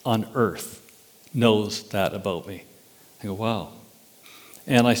on earth knows that about me. I go, wow.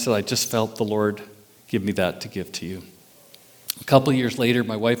 And I said, I just felt the Lord give me that to give to you. A couple of years later,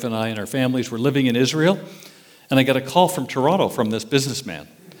 my wife and I and our families were living in Israel, and I got a call from Toronto from this businessman.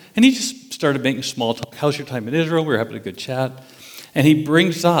 And he just started making small talk. How's your time in Israel? We were having a good chat. And he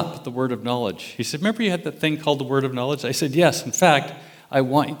brings up the word of knowledge. He said, remember you had that thing called the word of knowledge? I said, yes. In fact, I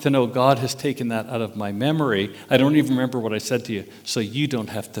want you to know God has taken that out of my memory. I don't even remember what I said to you, so you don't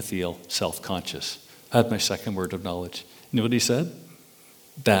have to feel self-conscious. I had my second word of knowledge. You know what he said?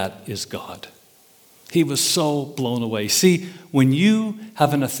 That is God. He was so blown away. See, when you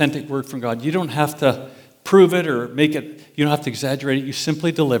have an authentic word from God, you don't have to prove it or make it, you don't have to exaggerate it. You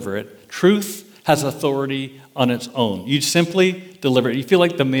simply deliver it. Truth has authority on its own. You simply deliver it. You feel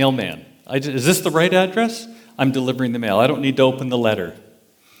like the mailman. Is this the right address? I'm delivering the mail. I don't need to open the letter.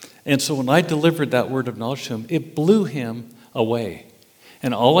 And so when I delivered that word of knowledge to him, it blew him away.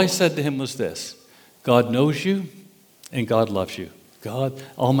 And all I said to him was this: God knows you and God loves you. God,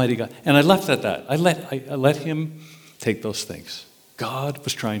 Almighty God. And I left it at that. I let him take those things. God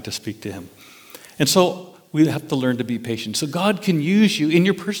was trying to speak to him. And so we have to learn to be patient. So God can use you in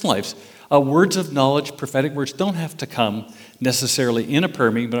your personal lives. Words of knowledge, prophetic words, don't have to come necessarily in a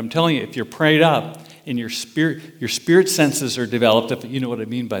prayer meeting, but I'm telling you, if you're prayed up and your spirit senses are developed, if you know what I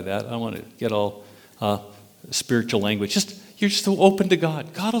mean by that, I don't want to get all spiritual language. You're just so open to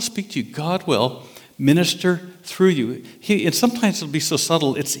God. God will speak to you. God will minister through you. And sometimes it'll be so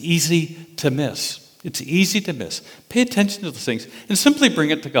subtle, it's easy to miss. It's easy to miss. Pay attention to those things and simply bring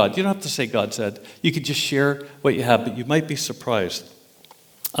it to God. You don't have to say God said. You could just share what you have, but you might be surprised.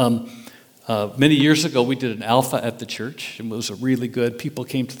 Many years ago, we did an alpha at the church, and it was really good. People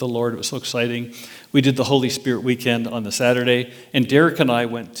came to the Lord. It was so exciting. We did the Holy Spirit weekend on the Saturday, and Derek and I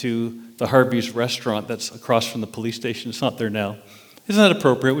went to the Harvey's restaurant that's across from the police station. It's not there now. Isn't that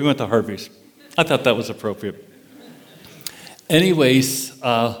appropriate? We went to Harvey's. I thought that was appropriate. Anyways,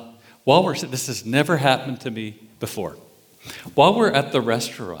 this has never happened to me before. While we're at the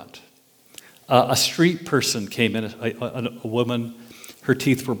restaurant, a street person came in, a woman. Her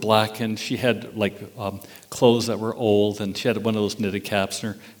teeth were black, and she had clothes that were old, and she had one of those knitted caps,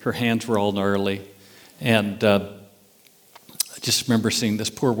 and her hands were all gnarly. And I just remember seeing this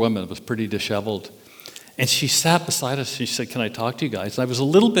poor woman was pretty disheveled. And she sat beside us, and she said, "Can I talk to you guys?" And I was a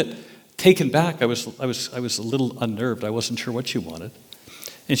little bit taken back. I was a little unnerved. I wasn't sure what she wanted.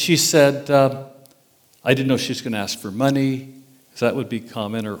 And she said, I didn't know she was going to ask for money, because that would be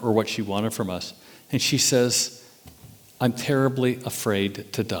common, or what she wanted from us. And she says, "I'm terribly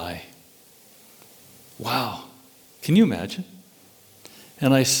afraid to die." Wow. Can you imagine?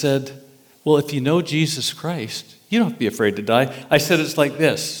 And I said, well, if you know Jesus Christ, you don't have to be afraid to die. I said, it's like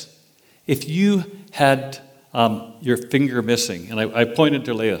this. If you had your finger missing, and I pointed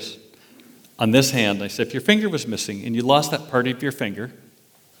to Leas on this hand, I said, if your finger was missing and you lost that part of your finger,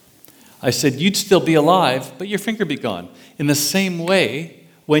 I said, you'd still be alive, but your finger be gone. In the same way,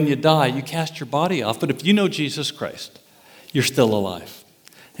 when you die, you cast your body off. But if you know Jesus Christ, you're still alive.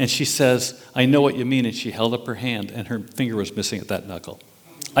 And she says, I know what you mean. And she held up her hand, and her finger was missing at that knuckle.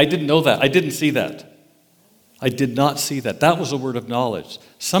 I didn't know that. I didn't see that. I did not see that. That was a word of knowledge.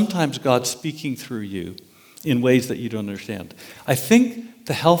 Sometimes God's speaking through you in ways that you don't understand. I think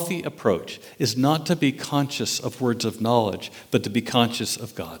the healthy approach is not to be conscious of words of knowledge, but to be conscious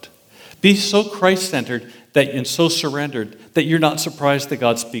of God. Be so Christ-centered and so surrendered that you're not surprised that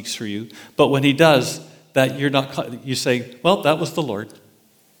God speaks through you. But when he does, that you say, well, that was the Lord.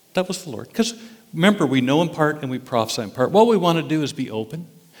 That was the Lord. Because remember, we know in part and we prophesy in part. What we want to do is be open.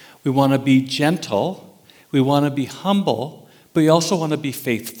 We want to be gentle. We want to be humble. But we also want to be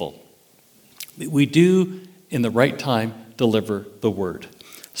faithful. We do, in the right time, deliver the word.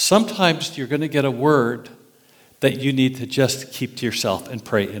 Sometimes you're going to get a word that you need to just keep to yourself and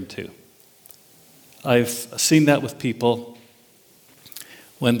pray into. I've seen that with people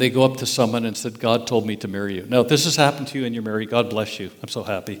when they go up to someone and said, God told me to marry you. Now, if this has happened to you and you're married, God bless you. I'm so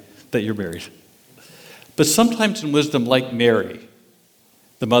happy that you're married. But sometimes in wisdom, like Mary,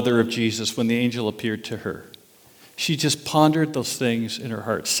 the mother of Jesus, when the angel appeared to her, she just pondered those things in her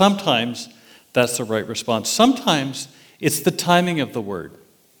heart. Sometimes that's the right response. Sometimes it's the timing of the word.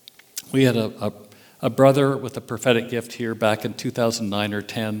 We had a brother with a prophetic gift here back in 2009 or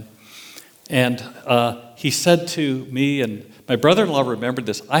 10. And he said to me, and my brother-in-law remembered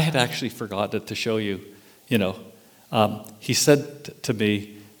this. I had actually forgotten it to show you, he said to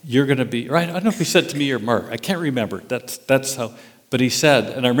me, you're going to be, right? I don't know if he said to me or Mark. I can't remember. That's how, but he said,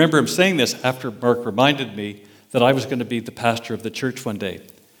 and I remember him saying this after Mark reminded me that I was going to be the pastor of the church one day.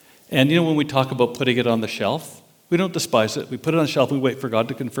 And when we talk about putting it on the shelf, we don't despise it. We put it on the shelf, we wait for God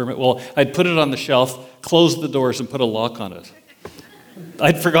to confirm it. Well, I'd put it on the shelf, close the doors, and put a lock on it.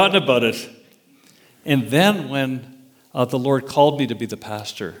 I'd forgotten about it. And then when the Lord called me to be the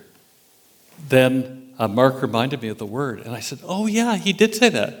pastor, then Mark reminded me of the word. And I said, oh yeah, he did say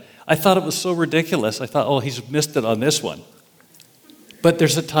that. I thought it was so ridiculous. I thought, oh, he's missed it on this one. But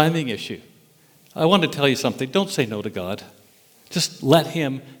there's a timing issue. I want to tell you something. Don't say no to God. Just let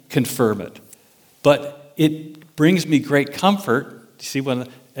him confirm it. But it brings me great comfort. You see, when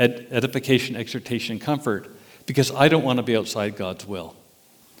edification, exhortation, comfort, because I don't want to be outside God's will.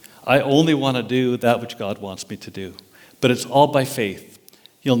 I only want to do that which God wants me to do. But it's all by faith.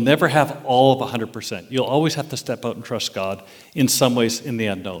 You'll never have all of 100%. You'll always have to step out and trust God in some ways in the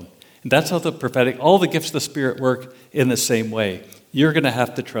unknown. And that's how the prophetic, all the gifts of the Spirit work in the same way. You're going to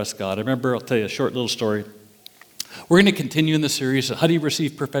have to trust God. I remember, I'll tell you a short little story. We're going to continue in the series. How do you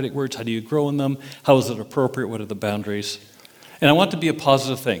receive prophetic words? How do you grow in them? How is it appropriate? What are the boundaries? And I want it to be a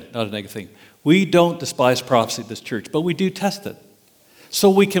positive thing, not a negative thing. We don't despise prophecy at this church, but we do test it. So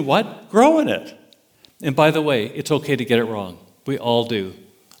we can what? Grow in it. And by the way, it's okay to get it wrong. We all do.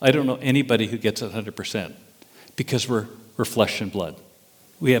 I don't know anybody who gets it 100% because we're flesh and blood.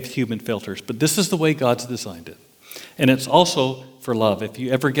 We have human filters, but this is the way God's designed it. And it's also for love. If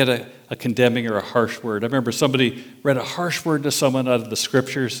you ever get a condemning or a harsh word, I remember somebody read a harsh word to someone out of the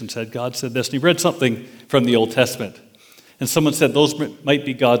scriptures and said, God said this, and he read something from the Old Testament. And someone said, those might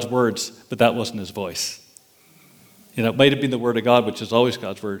be God's words, but that wasn't his voice. It might have been the word of God, which is always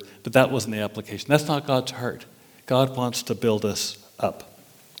God's word, but that wasn't the application. That's not God's heart. God wants to build us up.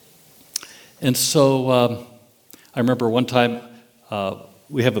 And so I remember one time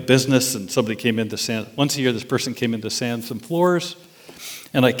we have a business and somebody came in to sand. Once a year, this person came in to sand some floors.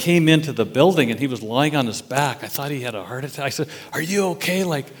 And I came into the building and he was lying on his back. I thought he had a heart attack. I said, are you okay?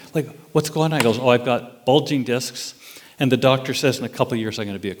 Like what's going on? He goes, oh, I've got bulging discs. And the doctor says in a couple of years, I'm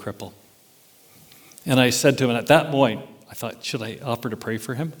going to be a cripple. And I said to him, and at that point, I thought, should I offer to pray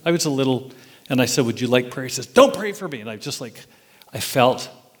for him? I was a little, and I said, would you like prayer? He says, don't pray for me. And I felt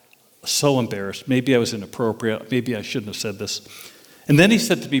so embarrassed. Maybe I was inappropriate. Maybe I shouldn't have said this. And then he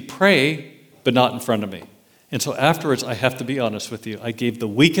said to me, pray, but not in front of me. And so afterwards, I have to be honest with you, I gave the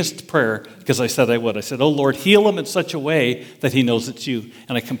weakest prayer because I said I would. I said, oh Lord, heal him in such a way that he knows it's you.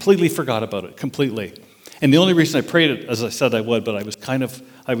 And I completely forgot about it, completely. And the only reason I prayed it, as I said I would, but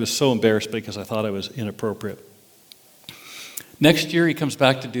I was so embarrassed because I thought I was inappropriate. Next year, he comes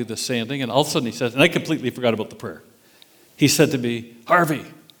back to do the sanding, and all of a sudden he says, and I completely forgot about the prayer. He said to me, Harvey,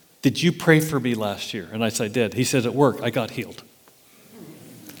 did you pray for me last year? And I said, I did. He said, at work, I got healed.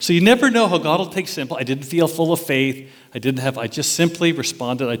 So you never know how God will take simple. I didn't feel full of faith. I just simply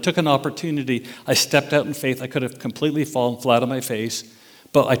responded. I took an opportunity. I stepped out in faith. I could have completely fallen flat on my face,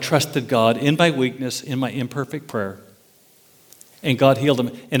 but I trusted God in my weakness, in my imperfect prayer. And God healed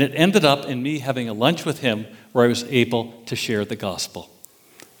him. And it ended up in me having a lunch with him where I was able to share the gospel,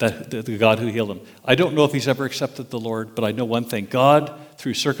 that the God who healed him. I don't know if he's ever accepted the Lord, but I know one thing. God,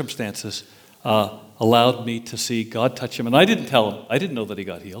 through circumstances, allowed me to see God touch him. And I didn't tell him. I didn't know that he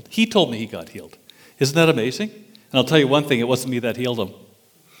got healed. He told me he got healed. Isn't that amazing? And I'll tell you one thing. It wasn't me that healed him.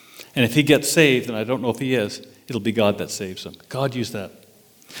 And if he gets saved, and I don't know if he is, it'll be God that saves him. God used that.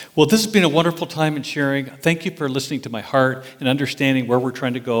 Well, this has been a wonderful time in sharing. Thank you for listening to my heart and understanding where we're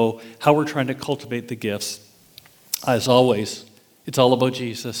trying to go, how we're trying to cultivate the gifts. As always, it's all about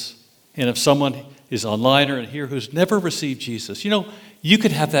Jesus. And if someone is online or in here who's never received Jesus, you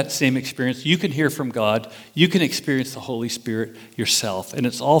could have that same experience. You can hear from God. You can experience the Holy Spirit yourself. And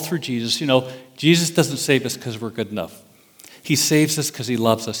it's all through Jesus. Jesus doesn't save us because we're good enough. He saves us because he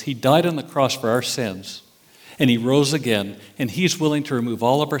loves us. He died on the cross for our sins. And he rose again. And he's willing to remove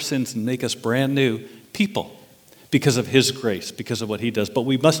all of our sins and make us brand new people because of his grace, because of what he does. But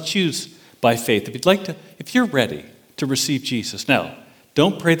we must choose by faith. If you're ready to receive Jesus. Now,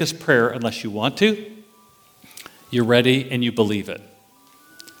 don't pray this prayer unless you want to. You're ready and you believe it.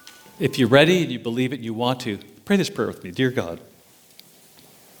 If you're ready and you believe it and you want to, pray this prayer with me. Dear God,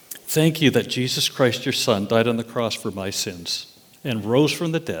 thank you that Jesus Christ, your Son, died on the cross for my sins and rose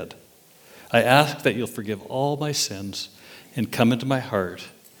from the dead. I ask that you'll forgive all my sins and come into my heart.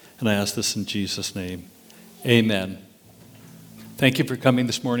 And I ask this in Jesus' name. Amen. Thank you for coming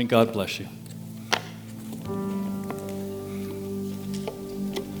this morning. God bless you.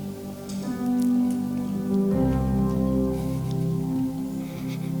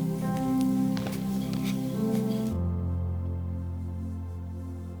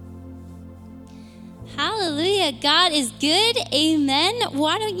 Hallelujah. God is good. Amen.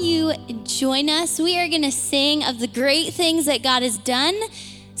 Why don't you join us? We are going to sing of the great things that God has done.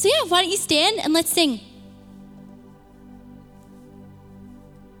 So yeah, why don't you stand and let's sing.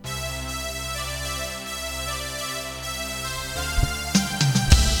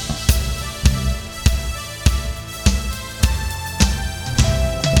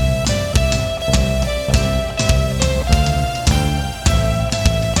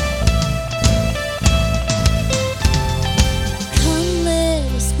 Come, let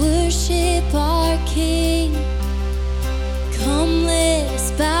us worship our King. Come, let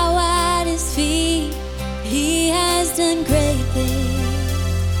us bow at his feet. He has done great things.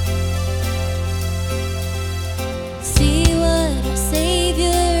 See what our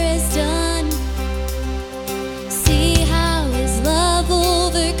Savior has done. See how his love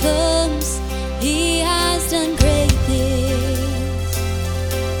overcomes. He has done great things.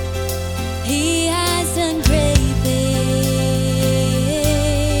 He has done great things.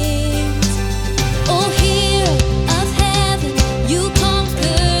 Oh, hero of heaven, you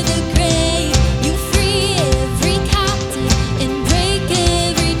conquer the grave. You free every captive and break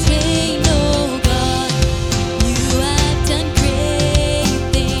every chain. Oh God, you have done great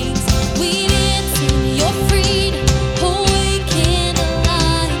things. We dance in your freedom, awakened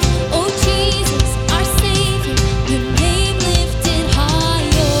alive. Oh Jesus, our Savior, your name lifted high.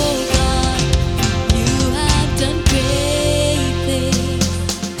 Oh God, you have done great things.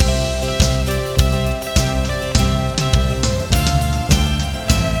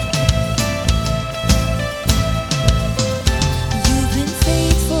 You've been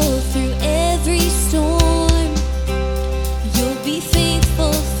faithful through every storm. You'll be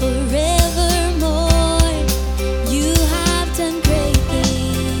faithful forevermore. You have done great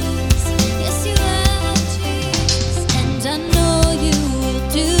things. Yes, you have, Jesus. And I know you will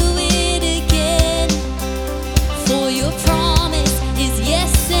do it again. For your promise is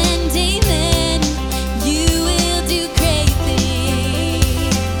yes and amen. You will do great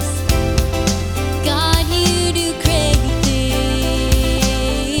things. God, you do great things.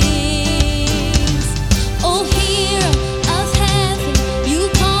 Oh, hero of heaven, you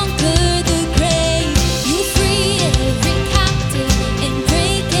conquer the grave. You free every captive and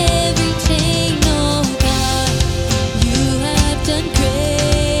break every chain. Oh God, you have done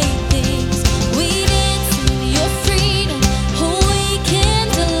great things. We dance in your freedom,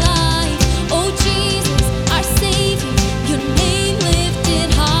 awakened alive. Oh Jesus, our Savior, your name lifted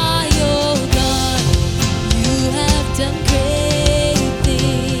high. Oh God, you have done great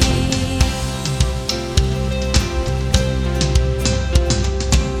things.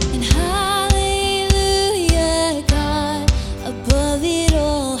 And hallelujah, God, above it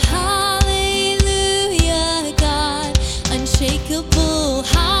all. Hallelujah, God, unshakable.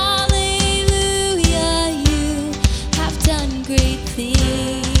 Hallelujah, you have done great things.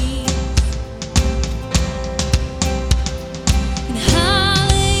 And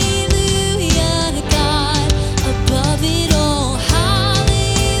hallelujah, God, above it all.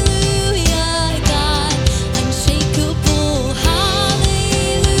 Hallelujah, God, unshakable.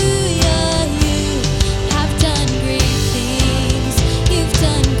 Hallelujah, you have done great things. You've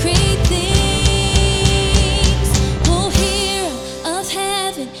done great things. Oh, hero of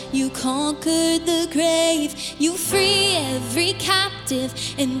heaven, you conquered the grave. You free every captive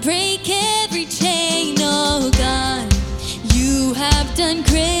and break every chain. Oh God, you have done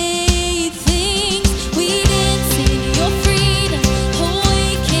great things. We dance in your freedom,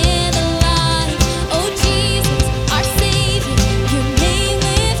 awakened alive. Oh Jesus, our Savior, your name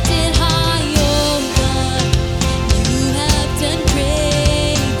lifted high.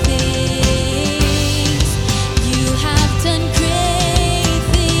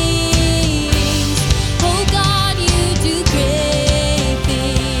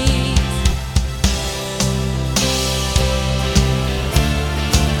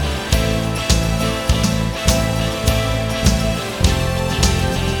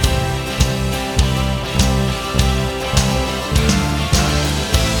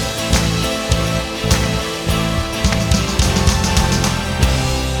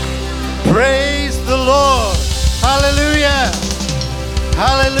 Praise the Lord. Hallelujah.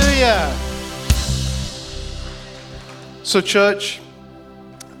 Hallelujah. So church,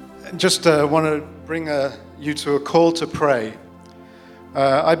 just want to bring you to a call to pray.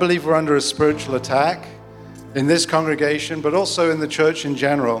 I believe we're under a spiritual attack in this congregation, but also in the church in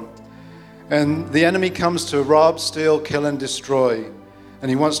general. And the enemy comes to rob, steal, kill, and destroy.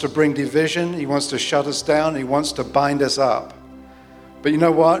 And he wants to bring division. He wants to shut us down. He wants to bind us up. But you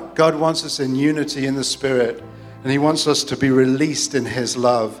know what? God wants us in unity in the Spirit. And he wants us to be released in his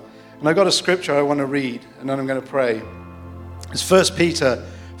love. And I've got a scripture I want to read, and then I'm going to pray. It's 1 Peter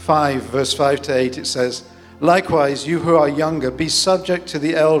 5, verse 5 to 8. It says, "Likewise, you who are younger, be subject to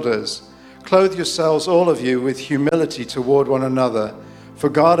the elders. Clothe yourselves, all of you, with humility toward one another. For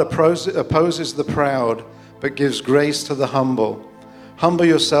God opposes the proud, but gives grace to the humble. Humble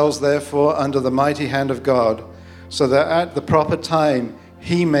yourselves, therefore, under the mighty hand of God, so that at the proper time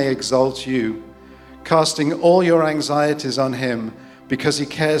he may exalt you, casting all your anxieties on him, because he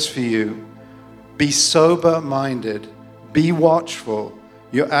cares for you. Be sober-minded, be watchful.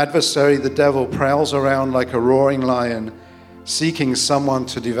 Your adversary, the devil, prowls around like a roaring lion, seeking someone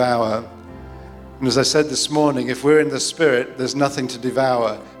to devour." And as I said this morning, if we're in the Spirit, there's nothing to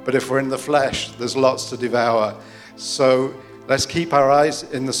devour. But if we're in the flesh, there's lots to devour. So let's keep our eyes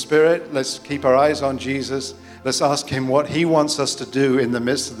in the Spirit. Let's keep our eyes on Jesus. Let's ask him what he wants us to do in the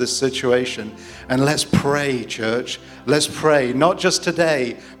midst of this situation. And let's pray, church. Let's pray, not just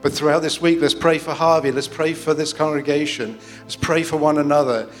today, but throughout this week. Let's pray for Harvey. Let's pray for this congregation. Let's pray for one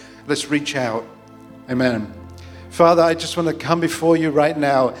another. Let's reach out. Amen. Father, I just want to come before you right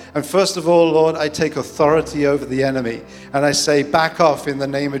now. And first of all, Lord, I take authority over the enemy. And I say, back off in the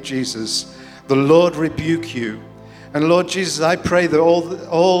name of Jesus. The Lord rebuke you. And Lord Jesus, I pray that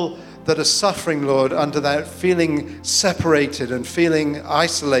all that are suffering, Lord, under that feeling separated and feeling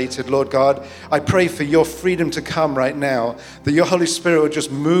isolated, Lord God, I pray for your freedom to come right now, that your Holy Spirit will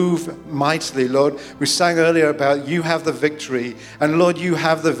just move mightily, Lord. We sang earlier about you have the victory, and Lord, you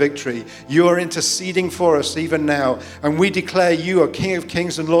have the victory. You are interceding for us even now, and we declare you are King of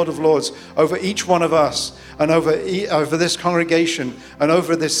Kings and Lord of Lords over each one of us, and over this congregation, and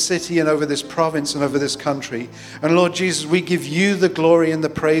over this city, and over this province, and over this country. And Lord Jesus, we give you the glory and the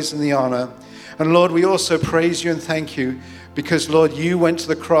praise and the honor. And Lord, we also praise you and thank you because, Lord, you went to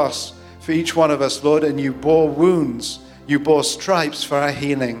the cross for each one of us, Lord, and you bore wounds, you bore stripes for our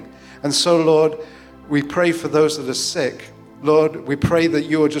healing. And so, Lord, we pray for those that are sick. Lord, we pray that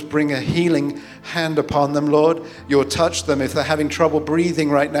you will just bring a healing hand upon them, Lord. You'll touch them if they're having trouble breathing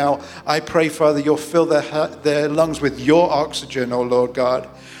right now. I pray, Father, you'll fill their lungs with your oxygen, oh Lord God.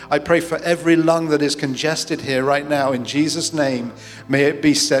 I pray for every lung that is congested here right now in Jesus' name. May it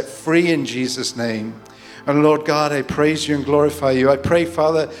be set free in Jesus' name. And Lord God, I praise you and glorify you. I pray,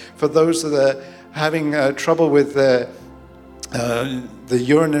 Father, for those that are having trouble with the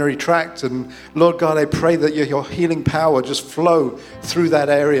urinary tract. And Lord God, I pray that your healing power just flow through that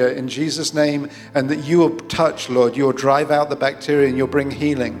area in Jesus' name, and that you will touch, Lord. You will drive out the bacteria and you'll bring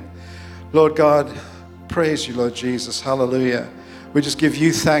healing. Lord God, praise you, Lord Jesus. Hallelujah. We just give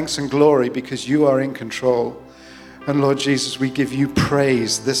you thanks and glory because you are in control. And Lord Jesus, we give you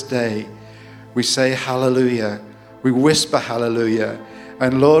praise this day. We say hallelujah. We whisper hallelujah.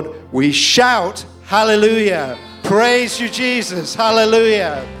 And Lord, we shout hallelujah. Praise you, Jesus.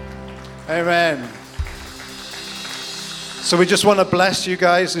 Hallelujah. Amen. So we just want to bless you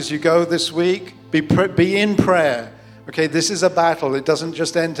guys as you go this week. Be in prayer. Okay, this is a battle. It doesn't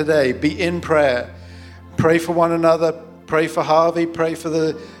just end today. Be in prayer. Pray for one another. Pray for Harvey. Pray for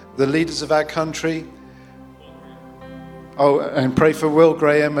the leaders of our country. Oh, and pray for Will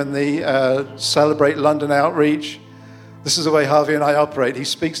Graham and the Celebrate London outreach. This is the way Harvey and I operate. He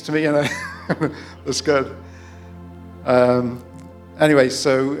speaks to me, and that's good. Anyway,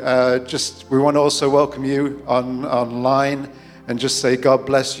 so we want to also welcome you online, and just say God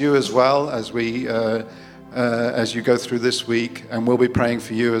bless you as well as as you go through this week, and we'll be praying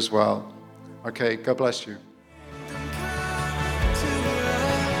for you as well. Okay, God bless you.